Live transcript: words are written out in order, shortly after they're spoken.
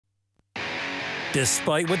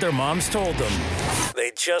despite what their moms told them.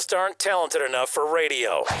 They just aren't talented enough for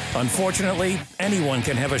radio. Unfortunately, anyone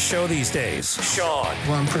can have a show these days. Sean.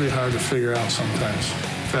 Well, I'm pretty hard to figure out sometimes.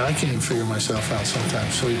 I can't even figure myself out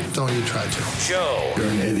sometimes, so don't you try to. Joe. You're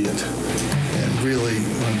an idiot and really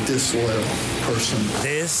a disloyal person.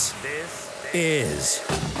 This is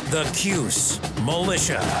the Cuse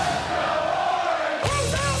Militia.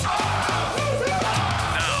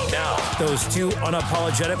 Now, those two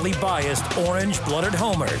unapologetically biased orange-blooded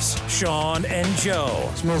homers, Sean and Joe.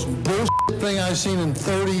 It's the most bullshit thing I've seen in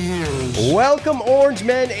 30 years. Welcome, orange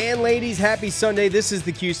men and ladies. Happy Sunday. This is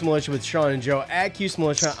the Cuse Militia with Sean and Joe at Cuse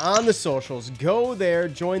Militia on the socials. Go there,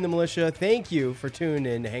 join the militia. Thank you for tuning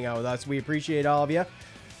in to hang out with us. We appreciate all of you.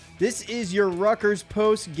 This is your Rutgers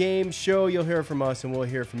post-game show. You'll hear from us, and we'll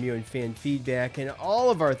hear from you in fan feedback. And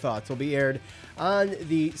all of our thoughts will be aired on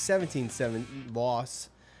the 17-7 loss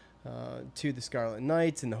to the Scarlet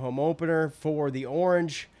Knights in the home opener for the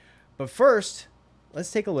Orange. But first,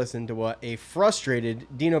 let's take a listen to what a frustrated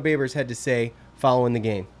Dino Babers had to say following the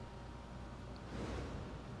game.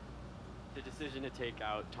 The decision to take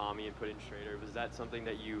out Tommy and put in Schrader, was that something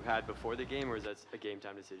that you had before the game, or is that a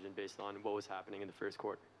game-time decision based on what was happening in the first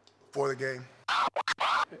quarter? For the game.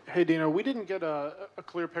 Hey, Dino, we didn't get a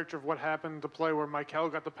clear picture of what happened, the play where Michael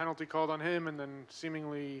got the penalty called on him, and then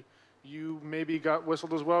seemingly you maybe got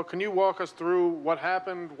whistled as well. Can you walk us through what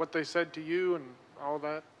happened, what they said to you, and all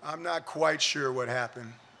that? I'm not quite sure what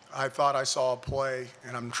happened. I thought I saw a play,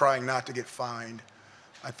 and I'm trying not to get fined.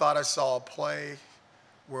 I thought I saw a play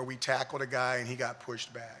where we tackled a guy and he got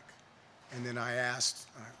pushed back. And then I asked,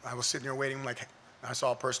 I was sitting there waiting, like, I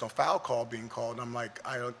saw a personal foul call being called, and I'm like,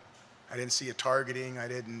 I didn't see a targeting.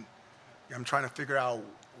 I'm trying to figure out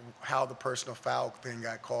how the personal foul thing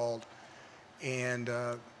got called. And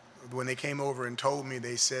when they came over and told me,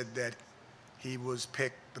 they said that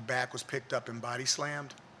the back was picked up and body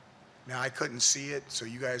slammed. Now, I couldn't see it, so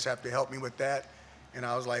you guys have to help me with that. And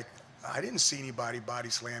I was like, I didn't see anybody body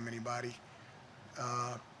slam anybody.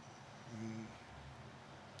 And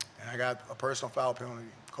I got a personal foul penalty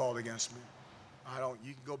called against me.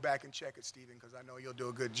 You can go back and check it, Steven, because I know you'll do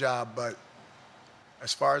a good job, but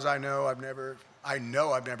as far as I know, I've never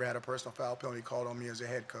had a personal foul penalty called on me as a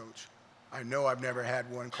head coach. I know I've never had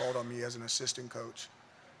one called on me as an assistant coach.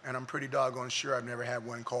 And I'm pretty doggone sure I've never had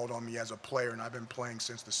one called on me as a player, and I've been playing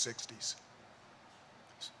since the 60s.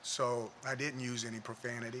 So I didn't use any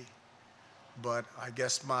profanity, but I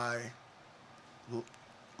guess my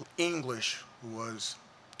English was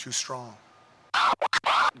too strong.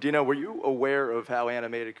 Dino, were you aware of how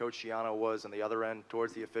animated Coach Giano was on the other end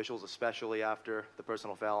towards the officials, especially after the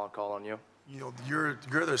personal foul call on you? You know, you're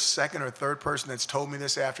the second or third person that's told me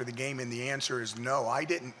this after the game, and the answer is no. I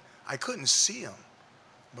couldn't see him,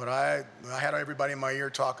 but I had everybody in my ear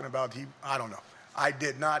talking about I don't know. I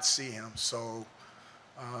did not see him, so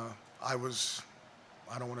I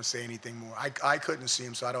don't want to say anything more. I couldn't see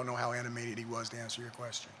him, so I don't know how animated he was, to answer your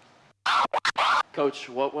question. Coach,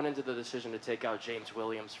 what went into the decision to take out James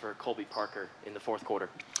Williams for Colby Parker in the fourth quarter?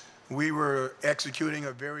 We were executing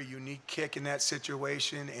a very unique kick in that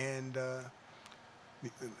situation, and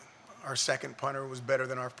our second punter was better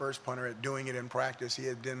than our first punter at doing it in practice. He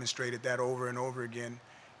had demonstrated that over and over again.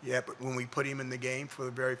 Yeah, but when we put him in the game for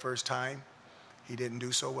the very first time, he didn't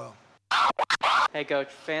do so well. Hey, Coach,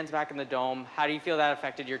 fans back in the Dome, how do you feel that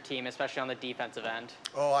affected your team, especially on the defensive end?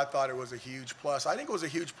 Oh, I thought it was a huge plus. I think it was a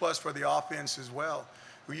huge plus for the offense as well.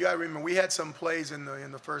 You got to remember, we had some plays in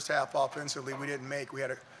the first half offensively we didn't make. We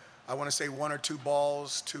had, I want to say, one or two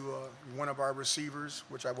balls to one of our receivers,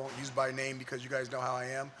 which I won't use by name because you guys know how I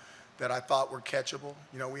am, that I thought were catchable.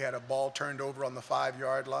 You know, we had a ball turned over on the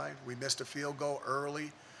 5-yard line. We missed a field goal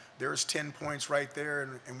early. There's 10 points right there,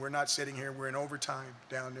 and we're not sitting here. We're in overtime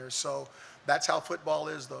down there. So that's how football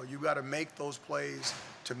is, though. You got to make those plays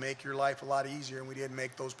to make your life a lot easier, and we didn't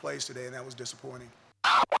make those plays today, and that was disappointing.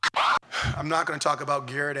 I'm not going to talk about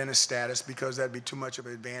Garrett and his status because that'd be too much of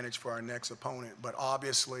an advantage for our next opponent. But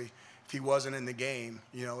obviously, if he wasn't in the game,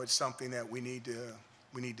 you know, it's something that we need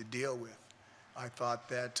to deal with. I thought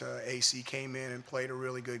that AC came in and played a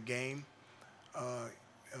really good game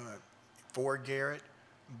for Garrett.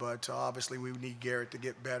 But obviously, we need Garrett to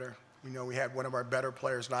get better. You know, we had one of our better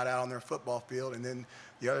players not out on their football field. And then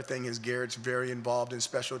the other thing is Garrett's very involved in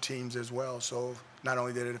special teams as well. So not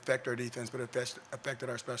only did it affect our defense, but it affected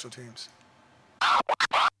our special teams.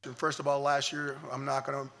 First of all, last year,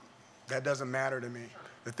 that doesn't matter to me.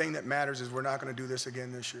 The thing that matters is we're not going to do this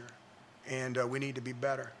again this year. And we need to be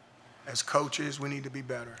better. As coaches, we need to be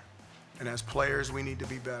better. And as players, we need to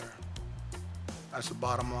be better. That's the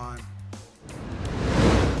bottom line.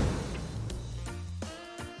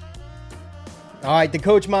 All right, the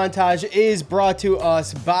coach montage is brought to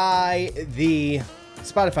us by the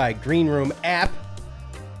Spotify Green Room app.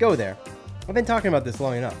 Go there. I've been talking about this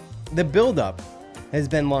long enough. The build-up has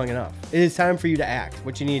been long enough. It is time for you to act.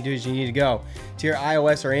 What you need to do is you need to go to your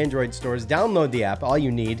iOS or Android stores, download the app. All you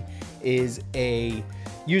need is a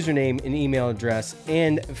username and email address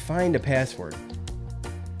and find a password.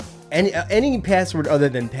 Any password other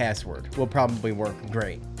than password will probably work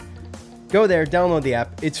great. Go there, download the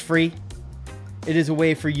app. It's free. It is a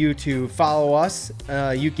way for you to follow us.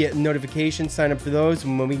 You get notifications, sign up for those.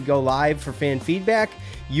 When we go live for fan feedback,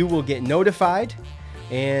 you will get notified.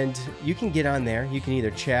 And you can get on there. You can either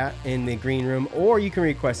chat in the green room or you can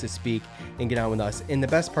request to speak and get on with us. And the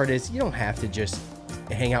best part is you don't have to just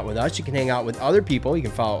hang out with us. You can hang out with other people. You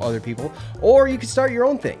can follow other people. Or you can start your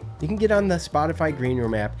own thing. You can get on the Spotify Green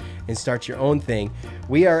Room app and start your own thing.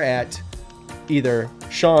 We are at either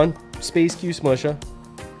Sean Space Cuse Militia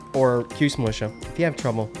or Cuse Militia. If you have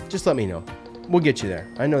trouble, just let me know. We'll get you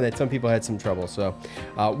there. I know that some people had some trouble, so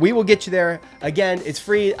we will get you there. Again, it's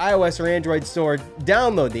free, iOS or Android store.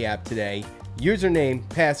 Download the app today. Username,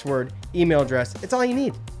 password, email address. It's all you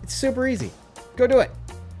need. It's super easy. Go do it.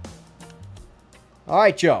 All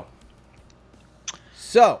right, Joe.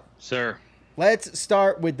 So, sir, let's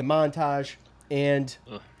start with the montage. And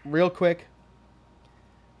real quick,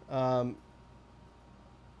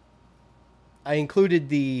 I included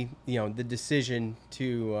the decision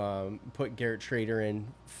to put Garrett Schrader in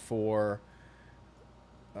for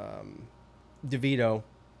DeVito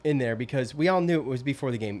in there because we all knew it was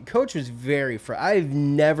before the game. Coach was very I've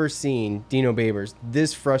never seen Dino Babers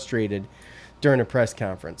this frustrated during a press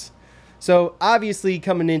conference. So obviously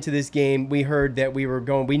coming into this game, we heard that we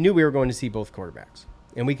knew we were going to see both quarterbacks,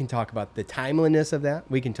 and we can talk about the timeliness of that.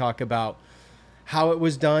 We can talk about how it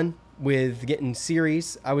was done with getting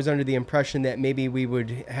series. I was under the impression that maybe we would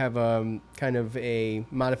have kind of a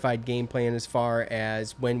modified game plan as far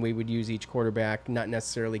as when we would use each quarterback, not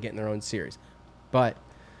necessarily getting their own series. But,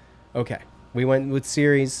 okay, we went with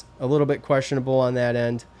series, a little bit questionable on that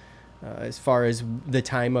end as far as the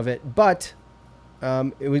time of it. But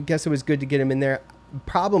I guess it was good to get him in there.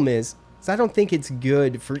 Problem is I don't think it's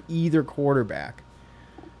good for either quarterback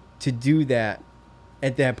to do that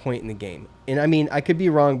at that point in the game. And I mean, I could be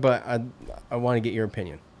wrong, but I want to get your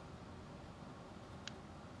opinion.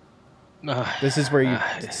 This is where you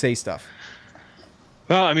say stuff.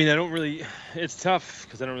 Well, I mean, it's tough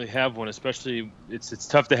because I don't really have one, especially it's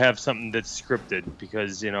tough to have something that's scripted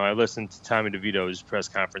because, I listened to Tommy DeVito's press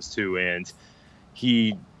conference too, and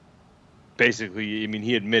he basically,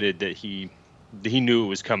 he admitted that he knew it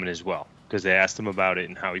was coming as well because they asked him about it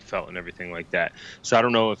and how he felt and everything like that. So I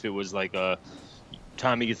don't know if it was like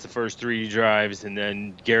Tommy gets the first 3 drives and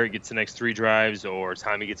then Garrett gets the next 3 drives, or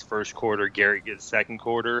Tommy gets first quarter, Garrett gets second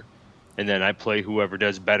quarter, and then I play whoever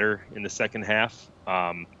does better in the second half.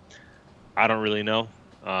 I don't really know.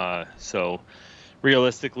 So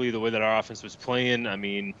realistically, the way that our offense was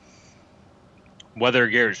playing, whether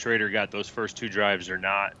Garrett Schrader got those first 2 drives or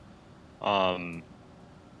not,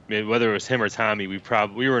 whether it was him or Tommy, we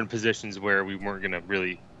were in positions where we weren't going to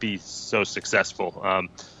really be so successful.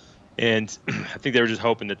 And I think they were just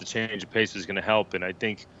hoping that the change of pace was going to help. And I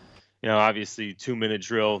think, obviously 2-minute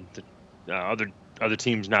drill, other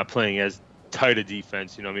teams not playing as tight a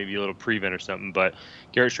defense, maybe a little prevent or something. But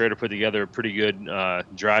Garrett Schrader put together a pretty good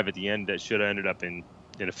drive at the end that should have ended up in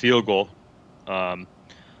a field goal.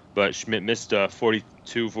 But Schmidt missed a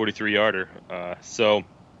 43-yarder. So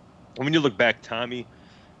when you look back, Tommy,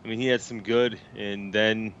 he had some good, and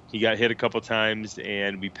then he got hit a couple times,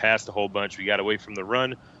 and we passed a whole bunch. We got away from the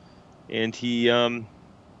run. And he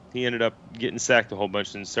ended up getting sacked a whole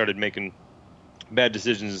bunch and started making bad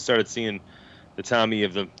decisions and started seeing the Tommy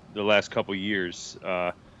of the last couple years.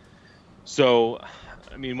 So,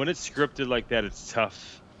 when it's scripted like that, it's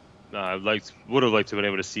tough. I would have liked to have been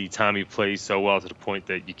able to see Tommy play so well to the point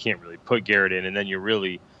that you can't really put Garrett in, and then you're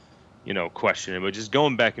really, questioning it. But just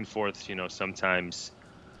going back and forth, sometimes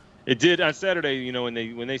it did on Saturday.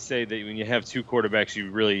 When they say that when you have 2 quarterbacks,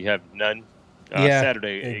 you really have none.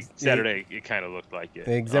 Saturday, it kind of looked like it.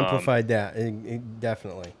 Exemplified that, it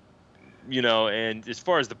definitely. And as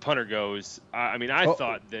far as the punter goes, I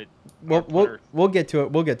thought that. We'll get to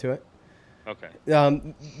it. We'll get to it. Okay.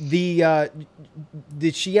 The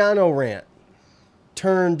Schiano rant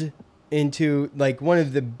turned into like one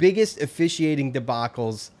of the biggest officiating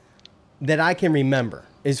debacles that I can remember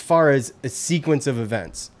as far as a sequence of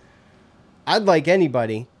events. I'd like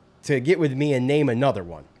anybody to get with me and name another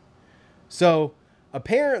one. So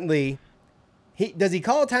apparently, does he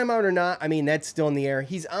call a timeout or not? That's still in the air.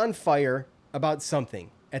 He's on fire about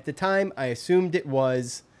something. At the time, I assumed it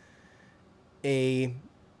was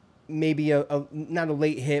maybe a not a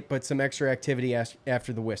late hit, but some extra activity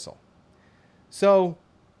after the whistle. So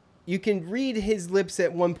you can read his lips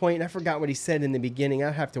at one point, and I forgot what he said in the beginning.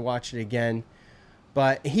 I'll have to watch it again.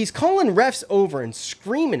 But he's calling refs over and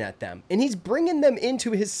screaming at them, and he's bringing them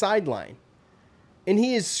into his sideline. And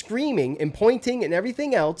he is screaming and pointing and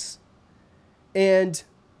everything else. And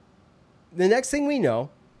the next thing we know...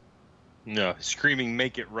 No, screaming,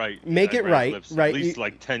 make it right. Make it right, right. At least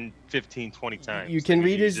like 10, 15, 20 times. You can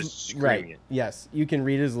read his... Just right, it. yes. You can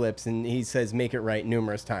read his lips, and he says make it right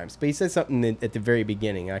numerous times. But he says something at the very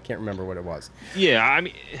beginning. I can't remember what it was. Yeah, I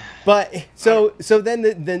mean... But, so then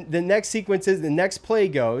the next sequence is, the next play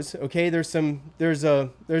goes, okay, there's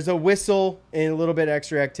a whistle and a little bit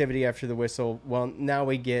extra activity after the whistle. Well, now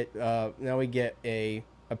we get a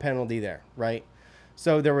penalty there, right?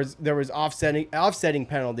 So there was offsetting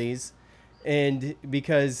penalties. And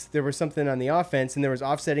because there was something on the offense and there was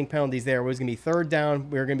offsetting penalties there, it was going to be third down.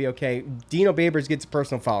 We were going to be okay. Dino Babers gets a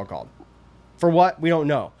personal foul called. For what? We don't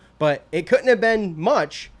know. But it couldn't have been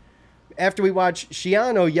much after we watched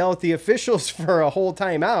Schiano yell at the officials for a whole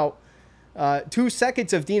timeout. 2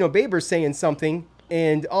 seconds of Dino Babers saying something,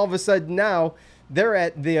 and all of a sudden now they're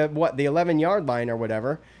at the 11-yard line or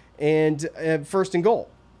whatever, and first and goal.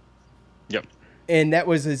 Yep. And that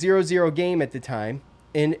was a 0-0 game at the time.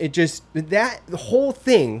 And it just, the whole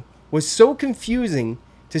thing was so confusing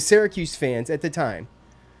to Syracuse fans at the time.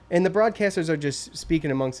 And the broadcasters are just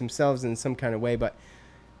speaking amongst themselves in some kind of way, but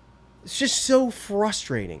it's just so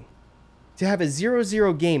frustrating to have a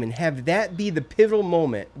 0-0 game and have that be the pivotal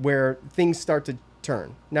moment where things start to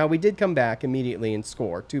turn. Now, we did come back immediately and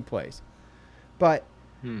score 2 plays. But,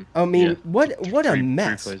 I mean, yeah. what a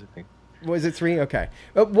mess. 3 plays, I think. Was it 3? Okay.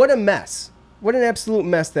 What a mess. What an absolute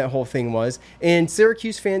mess that whole thing was. And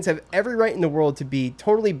Syracuse fans have every right in the world to be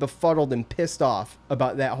totally befuddled and pissed off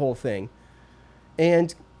about that whole thing.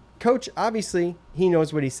 And Coach, obviously, he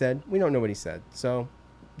knows what he said. We don't know what he said. So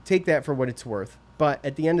take that for what it's worth. But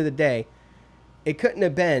at the end of the day, it couldn't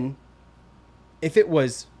have been, if it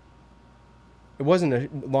wasn't a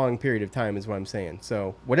long period of time is what I'm saying.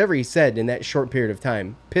 So whatever he said in that short period of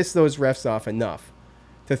time pissed those refs off enough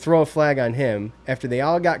to throw a flag on him after they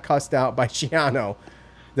all got cussed out by Schiano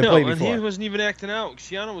the play before. And he wasn't even acting out.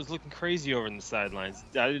 Schiano was looking crazy over in the sidelines.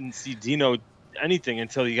 I didn't see Dino anything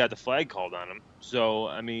until he got the flag called on him. So,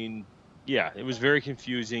 I mean, yeah, it was very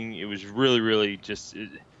confusing. It was really, really just,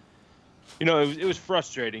 it was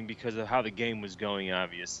frustrating because of how the game was going,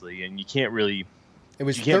 obviously, and you can't really,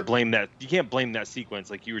 you can't blame that sequence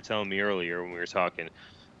like you were telling me earlier when we were talking.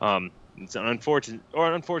 It's an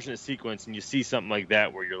unfortunate sequence, and you see something like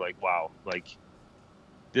that where you're like, wow, like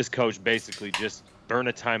this coach basically just burned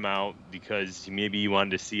a timeout because maybe he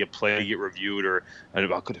wanted to see a play get reviewed or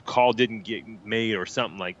a call didn't get made or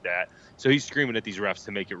something like that. So he's screaming at these refs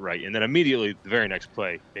to make it right. And then immediately the very next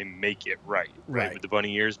play, they make it right with the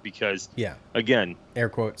bunny ears because, again, air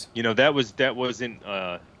quotes, that wasn't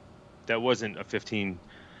a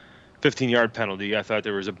 15-yard penalty. I thought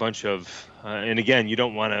there was a bunch of, and again, you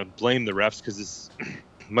don't want to blame the refs because as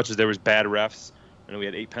much as there was bad refs, I know we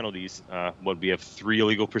had 8 penalties. We have 3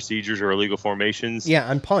 illegal procedures or illegal formations. Yeah,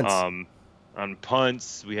 on punts. On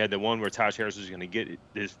punts, we had the one where Taj Harris was going to get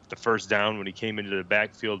the first down when he came into the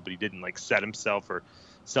backfield, but he didn't set himself or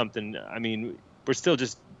something. I mean, we're still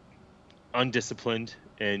just undisciplined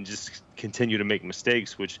and just continue to make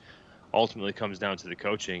mistakes, which ultimately comes down to the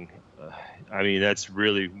coaching. I mean, that's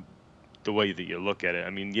really the way that you look at it. I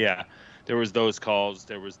mean, yeah, there was those calls.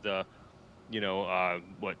 There was the, the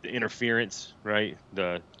interference, right?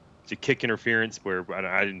 The kick interference where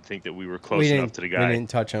I didn't think that we were close enough to the guy. We didn't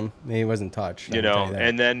touch him. He wasn't touched.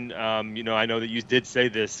 And then, I know that you did say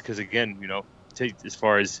this because, again, as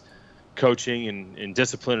far as coaching and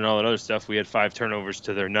discipline and all that other stuff, we had 5 turnovers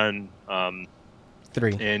to their none.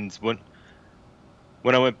 3. And when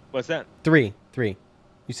I went, what's that? 3. You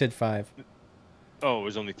said 5. Oh, it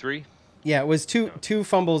was only 3? Yeah, it was two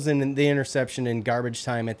fumbles and the interception in garbage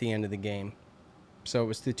time at the end of the game. So it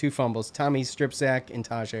was the 2 fumbles, Tommy's strip sack and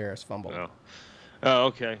Taj Harris fumble. Oh,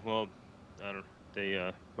 okay. Well, I don't.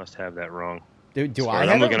 They must have that wrong. Do I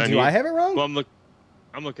have it wrong? Well,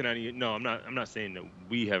 I'm looking at it. No, I'm not. I'm not saying that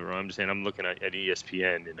we have it wrong. I'm just saying I'm looking at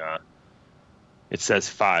ESPN and it says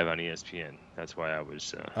 5 on ESPN. That's why I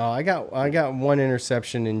was. I got 1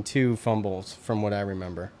 interception and 2 fumbles from what I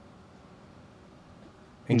remember.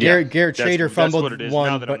 And Garrett Shader fumbled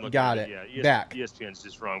 1, but got it back. ESPN's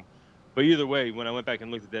just wrong. But either way, when I went back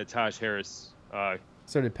and looked at that Taj Harris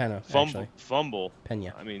so did Penna, fumble,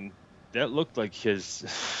 Pena. I mean, that looked like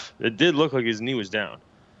it did look like his knee was down.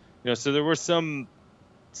 So there were some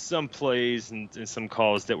some plays and some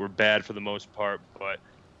calls that were bad for the most part, but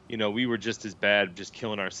we were just as bad, just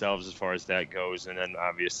killing ourselves as far as that goes. And then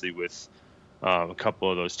obviously with a couple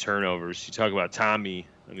of those turnovers, you talk about Tommy.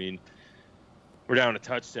 I mean, we're down a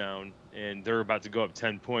touchdown and they're about to go up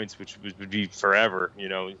 10 points, which would be forever,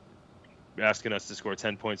 asking us to score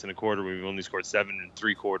 10 points in a quarter. We've only scored 7 in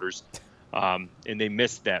 3 quarters. And they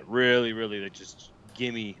missed that really, that just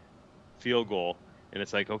gimme field goal. And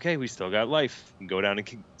it's like, okay, we still got life. And go down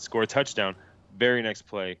and score a touchdown. Very next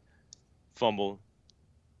play, fumble,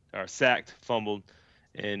 or sacked, fumbled.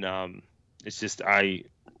 And it's just, it's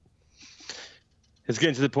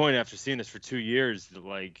getting to the point after seeing this for 2 years that,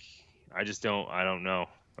 like, I don't know.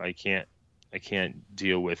 I can't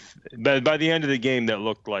deal with. By the end of the game, that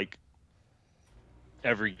looked like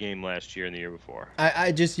every game last year and the year before.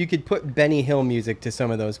 You could put Benny Hill music to some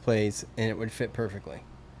of those plays and it would fit perfectly.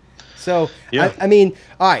 So, yeah. I mean,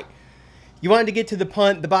 all right. You wanted to get to the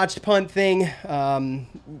botched punt thing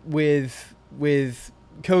with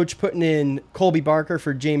Coach putting in Colby Barker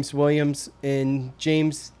for James Williams. And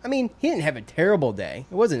James, I mean, he didn't have a terrible day.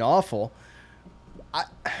 It wasn't awful.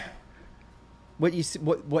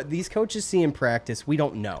 What these coaches see in practice, we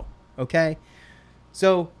don't know, okay?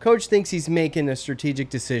 So, Coach thinks he's making a strategic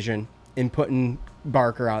decision in putting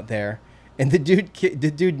Barker out there, and the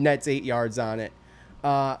dude nets 8 yards on it.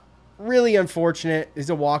 Really unfortunate. It's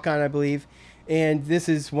a walk-on, I believe. And this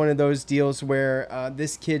is one of those deals where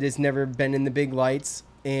this kid has never been in the big lights,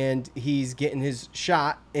 and he's getting his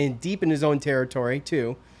shot and deep in his own territory,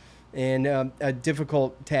 too. And a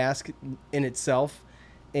difficult task in itself.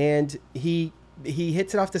 And he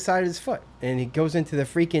hits it off the side of his foot, and he goes into the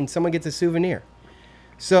freaking, someone gets a souvenir.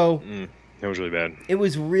 So that was really bad. It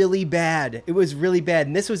was really bad.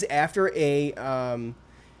 And this was after a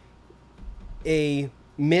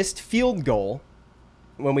missed field goal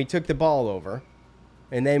when we took the ball over,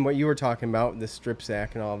 and then what you were talking about, the strip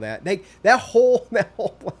sack and all that. That whole yeah,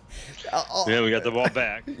 we got the ball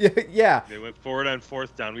back. Yeah. They went forward on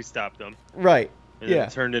 4th down. We stopped them. Right. And then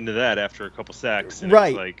it turned into that after a couple sacks. And right.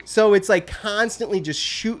 It was like, so it's like constantly just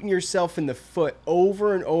shooting yourself in the foot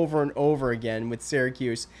over and over and over again with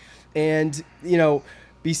Syracuse. And,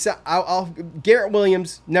 Garrett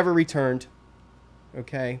Williams never returned.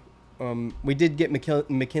 Okay. We did get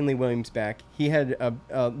McKinley Williams back. He had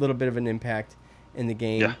a little bit of an impact in the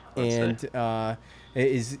game. Yeah, and it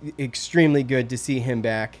is extremely good to see him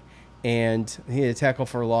back. And he had a tackle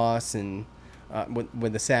for loss and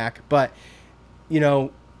with a sack. But,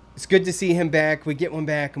 it's good to see him back. We get one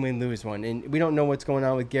back and we lose one. And we don't know what's going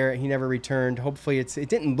on with Garrett. He never returned. Hopefully it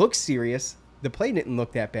didn't look serious. The play didn't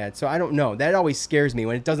look that bad. So I don't know. That always scares me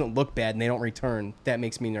when it doesn't look bad and they don't return. That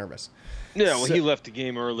makes me nervous. Yeah, well, he left the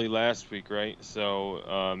game early last week, right?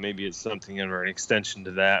 So maybe it's something or an extension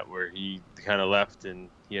to that where he kind of left and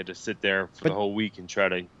he had to sit there for the whole week and try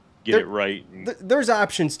to get it right. There's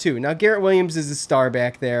options, too. Now, Garrett Williams is a star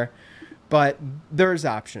back there, but there's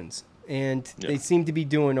options. And they seem to be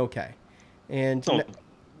doing okay. And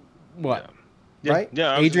what? Yeah. Right?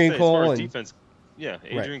 Yeah, Adrian Cole and defense. Yeah,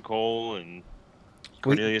 Adrian Cole and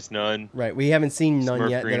Cornelius Nunn. Right. We haven't seen Nunn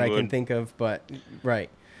yet Greenwood. that I can think of, but right.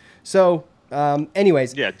 So,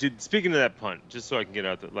 anyways. Yeah, dude, speaking of that punt, just so I can get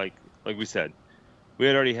out there, like we said, we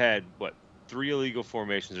had already had, 3 illegal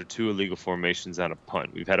formations or 2 illegal formations on a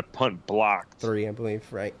punt. We've had a punt blocked. 3, I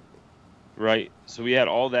believe, right. Right. So we had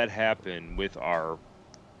all that happen with our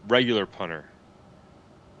regular punter.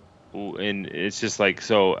 And it's just like,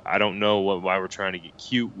 so I don't know why we're trying to get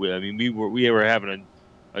cute with. I mean, we were having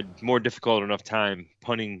a more difficult enough time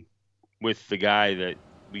punting with the guy that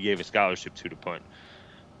we gave a scholarship to punt.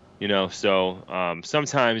 So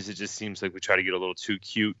sometimes it just seems like we try to get a little too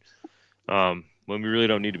cute when we really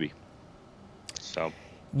don't need to be. So.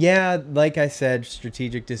 Yeah, like I said,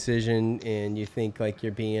 strategic decision, and you think like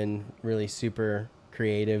you're being really super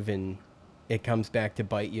creative, and it comes back to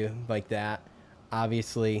bite you like that.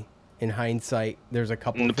 Obviously, in hindsight, there's a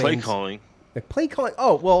couple of things. Play calling. The play calling.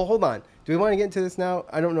 Oh, well, hold on. Do we want to get into this now?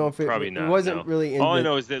 I don't know if Probably not, it wasn't really in all I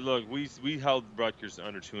know is that, look, we held Rutgers to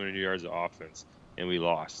under 200 yards of offense, and we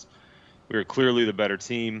lost. We were clearly the better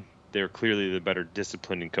team. They were clearly the better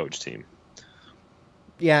disciplined and coached team.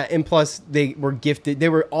 Yeah, and plus they were gifted. They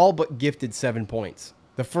were all but gifted 7 points.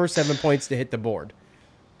 The first 7 points to hit the board.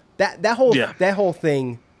 That whole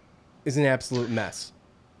thing is an absolute mess.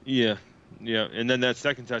 Yeah, and then that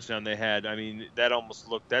second touchdown they had. I mean, that almost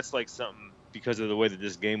looked. That's like something because of the way that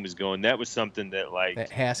this game was going. That was something that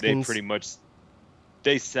Haskins. They pretty much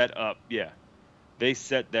they set up. Yeah, they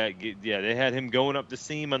set that. Yeah, they had him going up the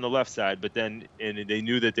seam on the left side, but then they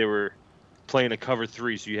knew that they were playing a cover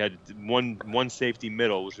 3, so you had one safety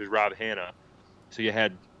middle, which was Rob Hanna, So you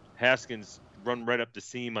had Haskins run right up the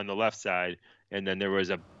seam on the left side, and then there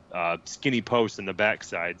was a skinny post on the back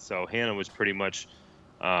side. So Hannah was pretty much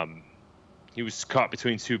he was caught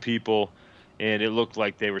between two people, and it looked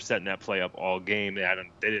like they were setting that play up all game. They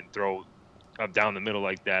didn't throw up down the middle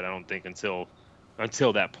like that, I don't think, until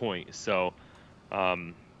that point. So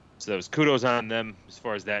so it was kudos on them as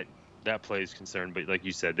far as that play is concerned. But like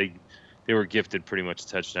you said, they were gifted pretty much a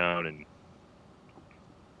touchdown, and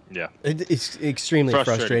yeah, it's extremely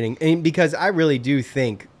frustrating. And because I really do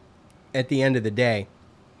think at the end of the day,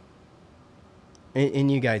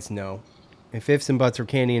 and you guys know, if ifs and buts were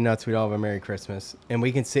candy and nuts, we'd all have a Merry Christmas. And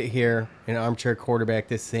we can sit here and armchair quarterback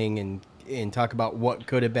this thing and talk about what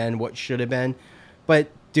could have been, what should have been.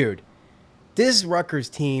 But, dude, this Rutgers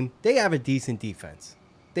team, they have a decent defense.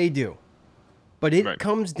 They do. But it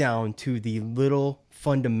comes down to the little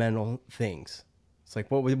fundamental things. It's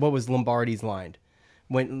like, what was Lombardi's line?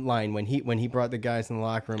 When he brought the guys in the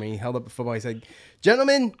locker room and he held up a football, he said,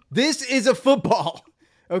 "Gentlemen, this is a football."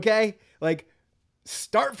 Okay? Like,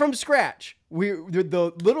 start from scratch.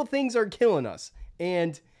 The little things are killing us.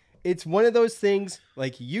 And it's one of those things,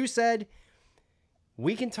 like you said,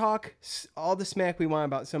 we can talk all the smack we want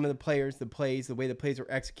about some of the players, the plays, the way the plays were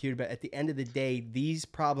executed, but at the end of the day, these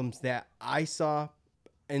problems that I saw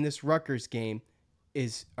in this Rutgers game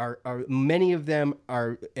are many of them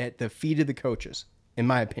are at the feet of the coaches, in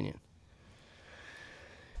my opinion.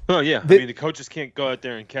 Well, yeah. I mean, the coaches can't go out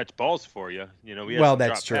there and catch balls for you. You know, we have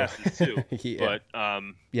that's true. Passes too. Yeah.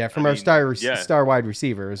 But from our star wide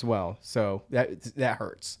receiver as well. So that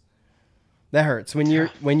hurts. That hurts when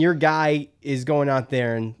your guy is going out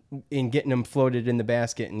there and getting them floated in the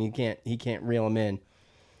basket and he can't reel them in.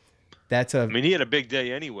 I mean, he had a big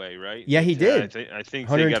day anyway, right? Yeah, he did. I think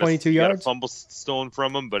 122 yards. Got a fumble stolen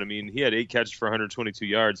from him, but I mean, he had 8 catches for 122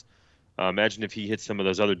 yards. Imagine if he hits some of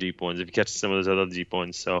those other deep ones. If he catches some of those other deep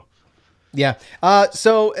ones, so yeah.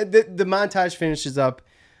 So the montage finishes up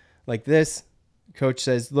like this. Coach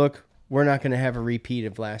says, "Look, we're not going to have a repeat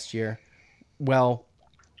of last year." Well,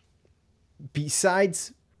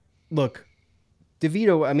 besides, look,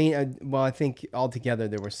 DeVito. I mean, I think altogether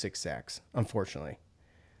there were 6 sacks, unfortunately,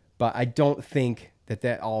 but I don't think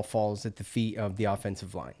that all falls at the feet of the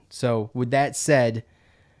offensive line. So with that said,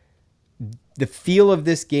 the feel of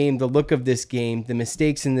this game, the look of this game, the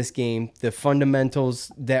mistakes in this game, the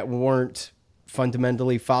fundamentals that weren't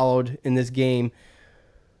fundamentally followed in this game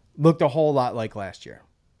looked a whole lot like last year.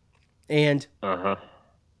 And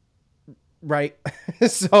right.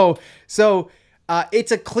 so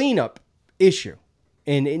it's a cleanup issue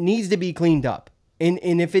and it needs to be cleaned up.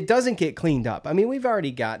 And if it doesn't get cleaned up, I mean, we've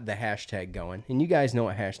already got the hashtag going and you guys know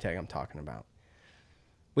what hashtag I'm talking about.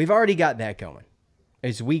 We've already got that going.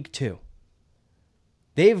 It's week 2.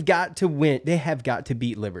 They've got to win. They have got to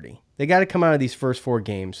beat Liberty. They got to come out of these first 4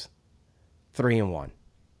 games 3-1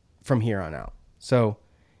 from here on out. So,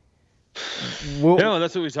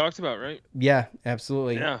 that's what we talked about, right? Yeah,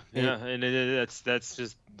 absolutely. Yeah, and that's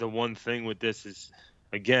just the one thing with this is,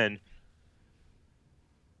 again,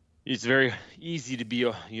 it's very easy to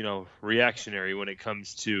be reactionary when it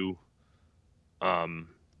comes to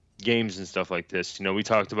games and stuff like this. You know, we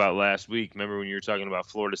talked about last week. Remember when you were talking about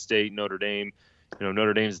Florida State, Notre Dame? You know,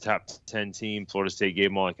 Notre Dame's a top 10 team. Florida State gave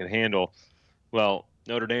them all I can handle. Well,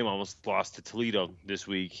 Notre Dame almost lost to Toledo this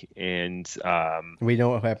week, and we know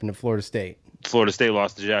what happened to Florida State. Florida State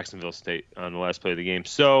lost to Jacksonville State on the last play of the game.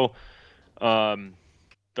 So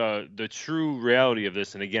the true reality of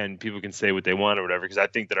this, and again, people can say what they want or whatever, because I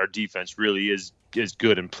think that our defense really is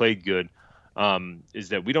good and played good, is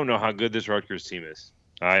that we don't know how good this Rutgers team is.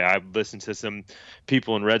 I've listened to some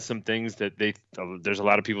people and read some things that there's a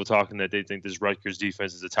lot of people talking that they think this Rutgers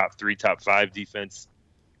defense is a top 3, top 5 defense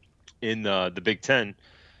in the Big Ten.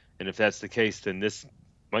 And if that's the case, then this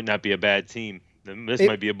might not be a bad team. This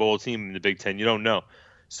might be a bowl team in the Big Ten. You don't know.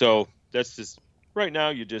 So that's just right now.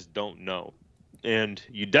 You just don't know. And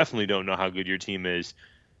you definitely don't know how good your team is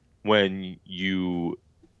when you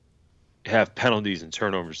have penalties and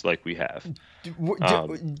turnovers like we have,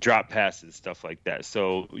 drop passes, stuff like that.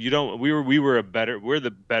 So we're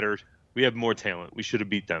the better. We have more talent. We should have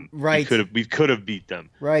beat them. Right. We could have beat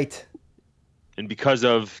them. Right. And because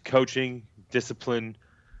of coaching, discipline,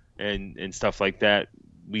 and stuff like that,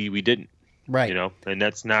 we didn't. Right. You know, and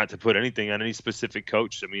that's not to put anything on any specific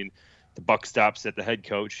coach. I mean, the buck stops at the head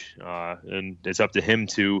coach, and it's up to him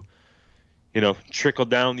to, trickle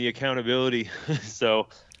down the accountability. So.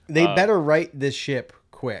 They better right this ship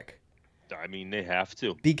quick. I mean, they have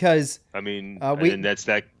to, because and that's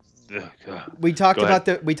that. We talked about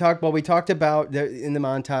in the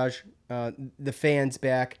montage, the fans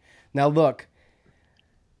back. Now look,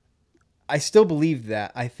 I still believe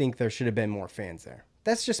that. I think there should have been more fans there.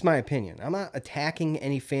 That's just my opinion. I'm not attacking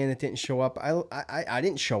any fan that didn't show up. I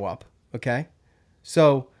didn't show up, okay?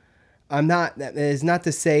 So I'm not, that is not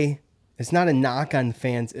to say, it's not a knock on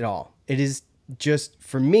fans at all. It is just,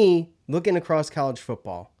 for me, looking across college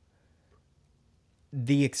football,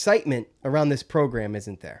 the excitement around this program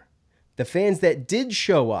isn't there. The fans that did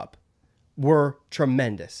show up were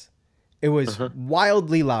tremendous. It was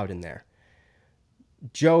wildly loud in there.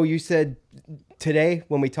 Joe, you said today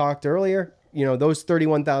when we talked earlier, you know, those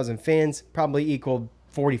 31,000 fans probably equaled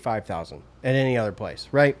 45,000 at any other place,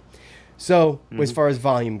 right? So as far as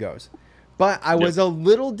volume goes. But I was a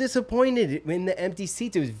little disappointed in the empty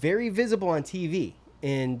seats. It was very visible on TV.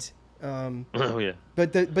 And oh yeah.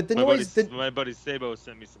 But the my noise buddy, my buddy Sabo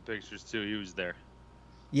sent me some pictures too. He was there.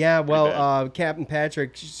 Yeah, well, Captain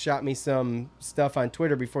Patrick shot me some stuff on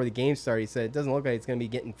Twitter before the game started. He said it doesn't look like it's going to be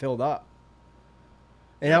getting filled up.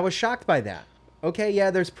 And I was shocked by that. Okay, yeah,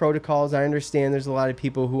 there's protocols. I understand there's a lot of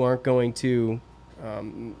people who aren't going to,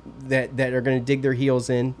 that are going to dig their heels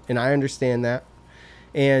in, and I understand that.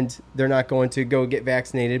 And they're not going to go get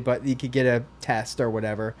vaccinated, but you could get a test or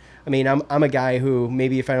whatever. I mean, I'm a guy who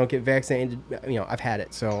maybe if I don't get vaccinated, you know, I've had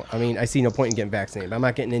it. So, I mean, I see no point in getting vaccinated. But I'm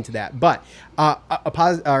not getting into that. But a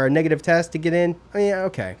positive or a negative test to get in, I mean,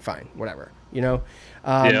 okay, fine, whatever, you know.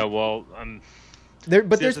 Yeah, well,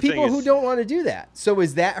 there's people who don't want to do that. So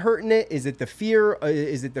is that hurting it? Is it the fear?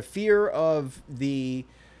 Is it the fear of the?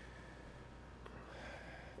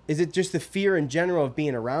 Is it just the fear in general of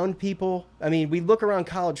being around people? I mean, we look around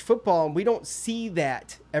college football and we don't see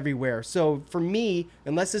that everywhere. So for me,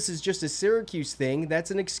 unless this is just a Syracuse thing,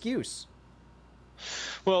 that's an excuse.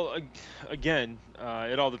 Well, again,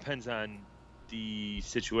 it all depends on the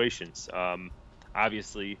situations.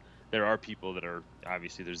 Obviously, there are people that are,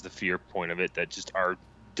 obviously there's the fear point of it that just are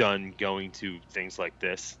done going to things like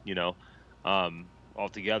this, you know,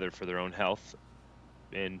 altogether for their own health.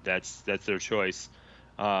 And that's their choice.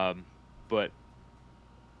 But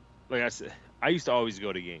like I said, I used to always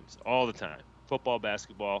go to games all the time, football,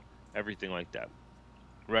 basketball, everything like that.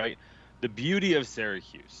 Right. The beauty of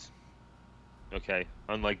Syracuse, okay,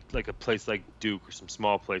 unlike like a place like Duke or some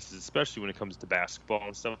small places, especially when it comes to basketball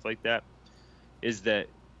and stuff like that, is that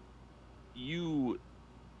you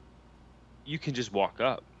can just walk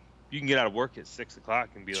up. You can get out of work at 6 o'clock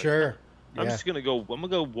and be like, sure. I'm just gonna go. I'm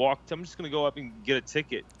gonna go up and get a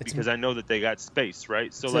ticket because I know that they got space,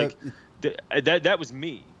 right? So like, that was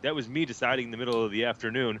me. That was me deciding in the middle of the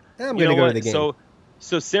afternoon. I'm gonna go to the game.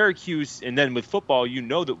 So Syracuse, and then with football, you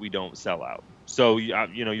know that we don't sell out. So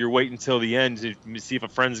you know you're waiting until the end to see if a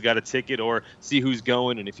friend's got a ticket or see who's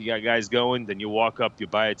going, and if you got guys going, then you walk up, you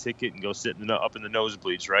buy a ticket, and go sit up in the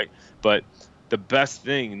nosebleeds, right? But the best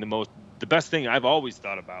thing, the best thing I've always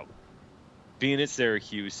thought about being at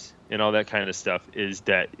Syracuse and all that kind of stuff is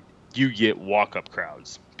that you get walk-up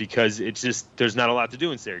crowds because it's just there's not a lot to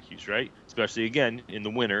do in Syracuse, right? Especially, again, in the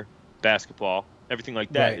winter, basketball, everything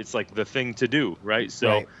like that. Right. It's like the thing to do, right?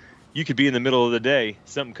 So you could be in the middle of the day,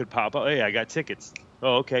 something could pop up. Hey, I got tickets.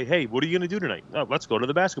 Oh, okay. Hey, what are you going to do tonight? Oh, let's go to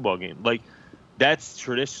the basketball game. Like, that's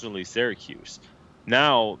traditionally Syracuse.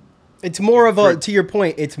 Now, it's more of a, to your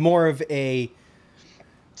point, it's more of a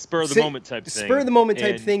spur of the moment type thing. Spur of the moment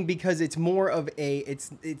type thing because it's more of a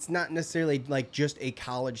it's not necessarily like just a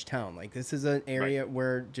college town. Like this is an area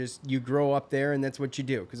where just you grow up there and that's what you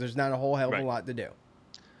do because there's not a whole hell of a lot to do.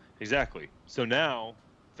 Exactly. So now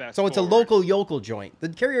it's a local yokel joint. The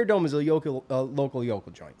Carrier Dome is a local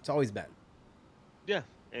yokel joint. It's always been. Yeah,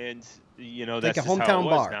 and you know that's like a hometown how it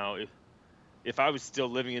was bar. Now, if I was still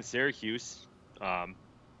living in Syracuse,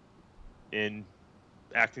 and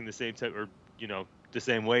acting the same type or the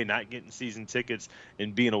same way, not getting season tickets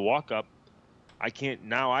and being a walk-up, I can't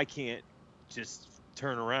just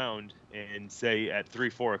turn around and say at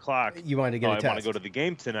 3-4 o'clock you want to get a test. I want to go to the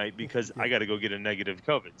game tonight because I got to go get a negative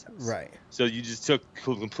COVID test. Right. So you just took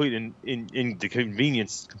complete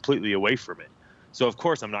inconvenience completely away from it. So of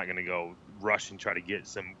course I'm not going to go rush and try to get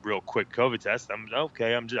some real quick COVID test.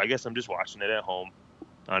 I guess I'm just watching it at home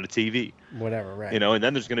on the TV. Whatever, right. And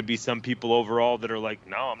then there's going to be some people overall that are like,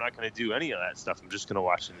 no, I'm not going to do any of that stuff. I'm just going to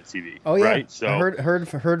watch it on the TV. Oh yeah. Right? So I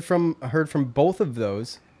heard from both of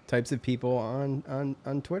those types of people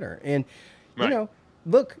on Twitter. And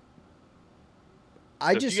look,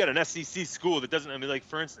 if you got an SEC school that doesn't, like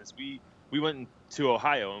for instance, we went to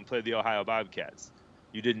Ohio and played the Ohio Bobcats.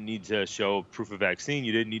 You didn't need to show proof of vaccine.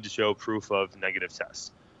 You didn't need to show proof of negative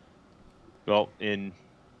tests. Well, in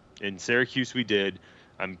Syracuse we did.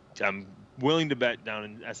 I'm willing to bet down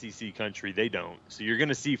in SEC country they don't. So you're going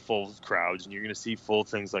to see full crowds and you're going to see full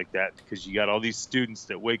things like that because you got all these students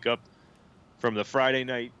that wake up from the Friday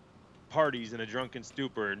night parties in a drunken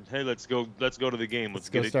stupor, and hey, let's go to the game. Let's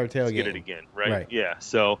get it again, right? Yeah.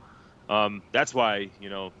 So that's why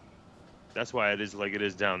it is like it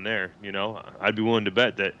is down there. I'd be willing to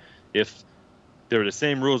bet that if there were the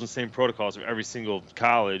same rules and same protocols for every single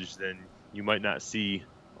college, then you might not see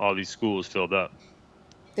all these schools filled up.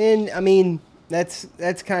 And I mean, that's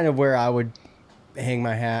kind of where I would hang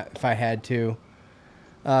my hat if I had to.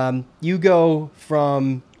 You go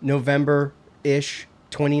from November-ish,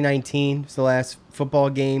 2019, it's the last football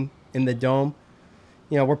game in the Dome.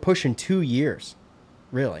 We're pushing 2 years,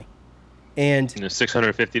 really. And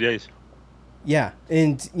 650 days. Yeah,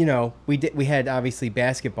 and we had obviously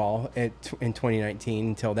basketball in 2019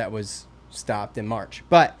 until that was stopped in March.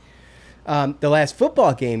 But the last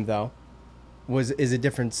football game though is a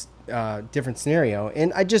different scenario,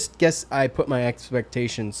 and I just guess I put my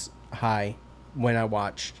expectations high when I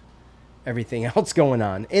watched everything else going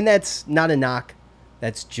on, and that's not a knock.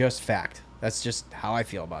 That's just fact. That's just how I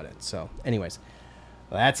feel about it. So, anyways,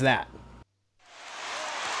 that's that.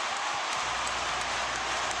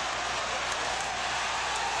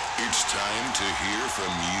 It's time to hear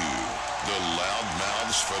from you, the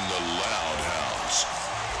loudmouths from the Loud House.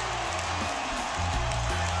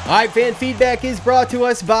 All right, fan feedback is brought to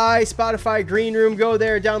us by Spotify Green Room. Go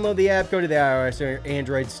there, download the app, go to the iOS or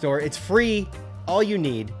Android store. It's free. All you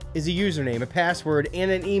need is a username, a password, and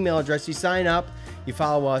an email address. You sign up, you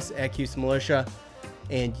follow us at Cuse Militia,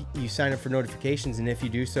 and you sign up for notifications. And if you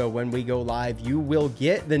do so, when we go live, you will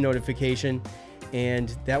get the notification,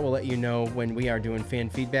 and that will let you know when we are doing fan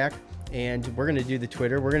feedback. And we're going to do the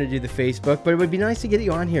Twitter, we're going to do the Facebook, but it would be nice to get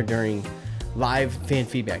you on here during live fan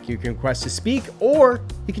feedback. You can request to speak, or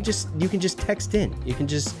you can just text in. You can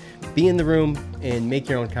just be in the room and make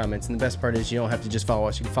your own comments. And the best part is you don't have to just follow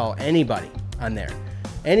us. You can follow anybody on there.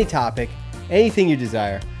 Any topic, anything you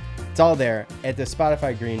desire. It's all there at the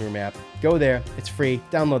Spotify Green Room app. Go there. It's free.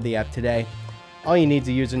 Download the app today. All you need is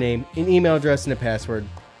a username, an email address, and a password.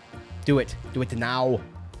 Do it. Do it now.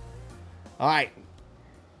 All right.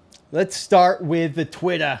 Let's start with the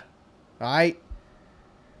Twitter. All right.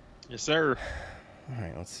 Yes, sir. All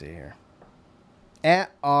right, let's see here. At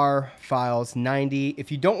rfiles90,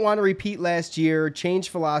 if you don't want to repeat last year, change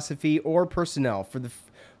philosophy or personnel for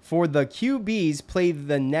the QBs, play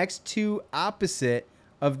the next two opposite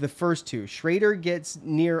of the first two. Schrader gets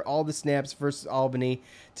near all the snaps versus Albany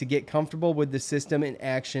to get comfortable with the system in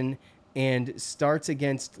action and starts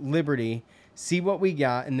against Liberty. See what we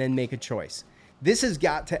got and then make a choice. This has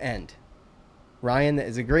got to end. Ryan, that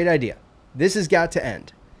is a great idea. This has got to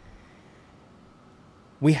end.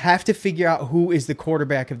 We have to figure out who is the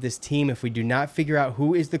quarterback of this team. If we do not figure out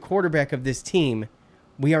who is the quarterback of this team,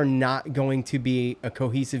 we are not going to be a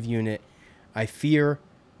cohesive unit. I fear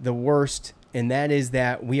the worst, and that is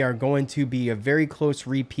that we are going to be a very close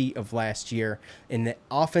repeat of last year, and the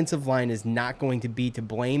offensive line is not going to be to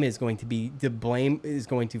blame. The blame is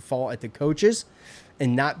going to fall at the coaches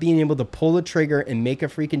and not being able to pull the trigger and make a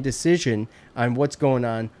freaking decision on what's going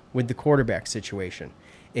on with the quarterback situation.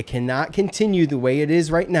 It cannot continue the way it is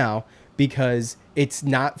right now because it's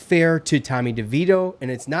not fair to Tommy DeVito, and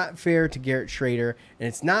it's not fair to Garrett Schrader, and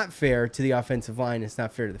it's not fair to the offensive line. It's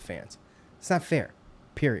not fair to the fans. It's not fair,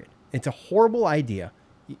 period. It's a horrible idea.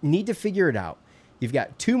 You need to figure it out. You've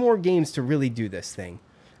got 2 more games to really do this thing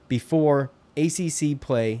before ACC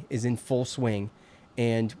play is in full swing,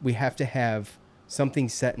 and we have to have something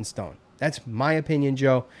set in stone. That's my opinion,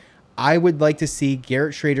 Joe. I would like to see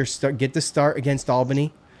Garrett Schrader get the start against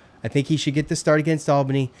Albany. I think he should get the start against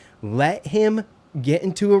Albany. Let him get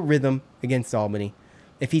into a rhythm against Albany.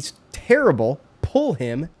 If he's terrible, pull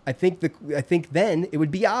him. I think then it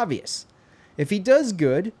would be obvious. If he does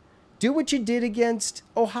good, do what you did against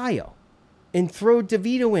Ohio and throw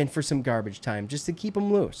DeVito in for some garbage time just to keep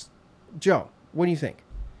him loose. Joe, what do you think?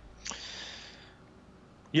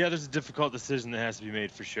 Yeah, there's a difficult decision that has to be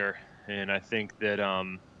made for sure. And I think that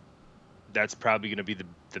that's probably going to be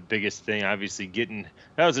the biggest thing. Obviously,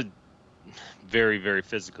 that was a very, very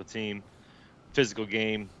physical game.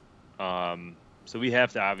 So we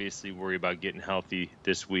have to obviously worry about getting healthy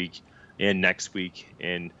this week and next week.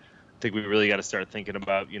 And I think we really got to start thinking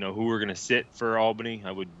about, who we're going to sit for Albany.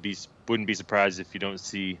 I wouldn't be surprised if you don't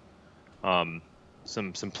see some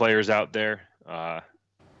players out there. I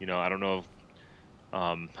don't know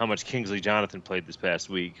how much Kingsley Jonathan played this past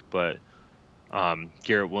week, but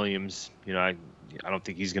Garrett Williams, I don't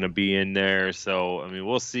think he's going to be in there. So,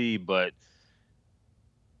 we'll see. But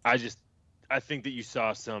I think that you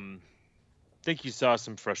saw some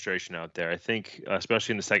frustration out there. I think,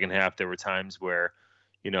 especially in the second half, there were times where,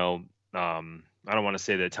 I don't want to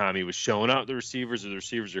say that Tommy was showing up the receivers or the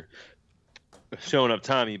receivers are showing up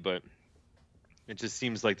Tommy, but it just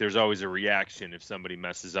seems like there's always a reaction if somebody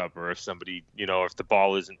messes up, or if somebody, if the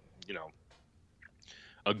ball isn't,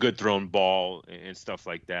 a good thrown ball and stuff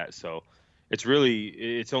like that. So it's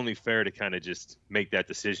only fair to kind of just make that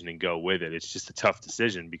decision and go with it. It's just a tough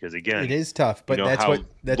decision because, again, it is tough, but that's how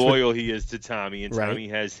that's loyal he is to Tommy, and Right.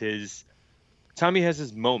 Tommy has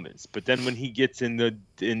his moments. But then when he gets in the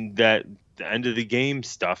end of the game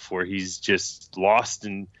stuff where he's just lost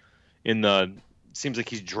seems like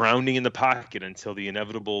he's drowning in the pocket until the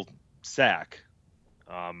inevitable sack,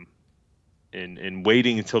 and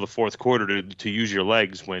waiting until the fourth quarter to use your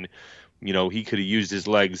legs when, he could have used his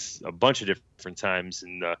legs a bunch of different times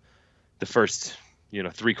in the first,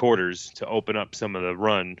 3 quarters to open up some of the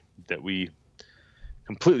run that we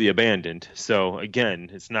completely abandoned. So again,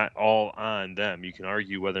 it's not all on them. You can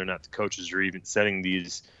argue whether or not the coaches are even setting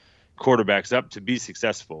these quarterbacks up to be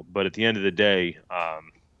successful, but at the end of the day,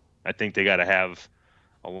 I think they got to have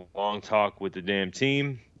a long talk with the damn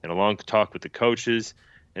team and a long talk with the coaches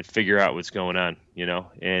and figure out what's going on,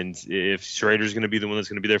 And if Schrader's going to be the one that's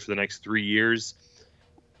going to be there for the next 3 years,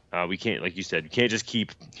 we can't, like you said, you can't just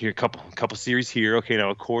keep here a couple series here. Okay, now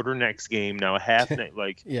a quarter next game, now a half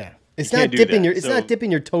like yeah. It's not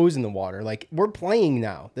dipping your toes in the water. Like, we're playing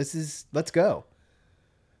now. Let's go.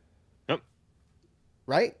 Yep.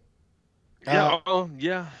 Right? Yeah.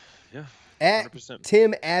 Yeah. At 100%.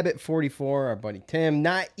 Tim Abbott 44, our buddy Tim,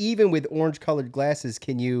 not even with orange colored glasses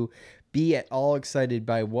can you be at all excited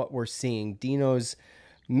by what we're seeing. Dino's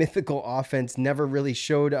mythical offense never really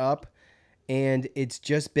showed up, and it's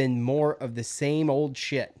just been more of the same old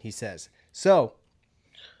shit, he says. So,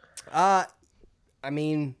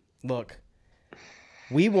 look,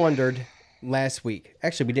 we wondered last week.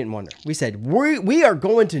 Actually, we didn't wonder. We said, we are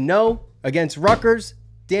going to know against Rutgers.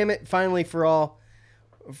 Damn it, finally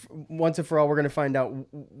once and for all, we're going to find out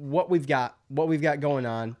what we've got going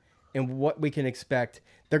on and what we can expect.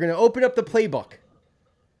 They're going to open up the playbook.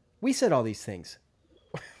 We said all these things.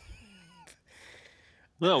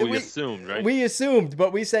 No, we assumed, right? We assumed,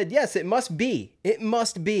 but we said, yes, it must be. It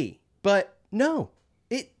must be. But no,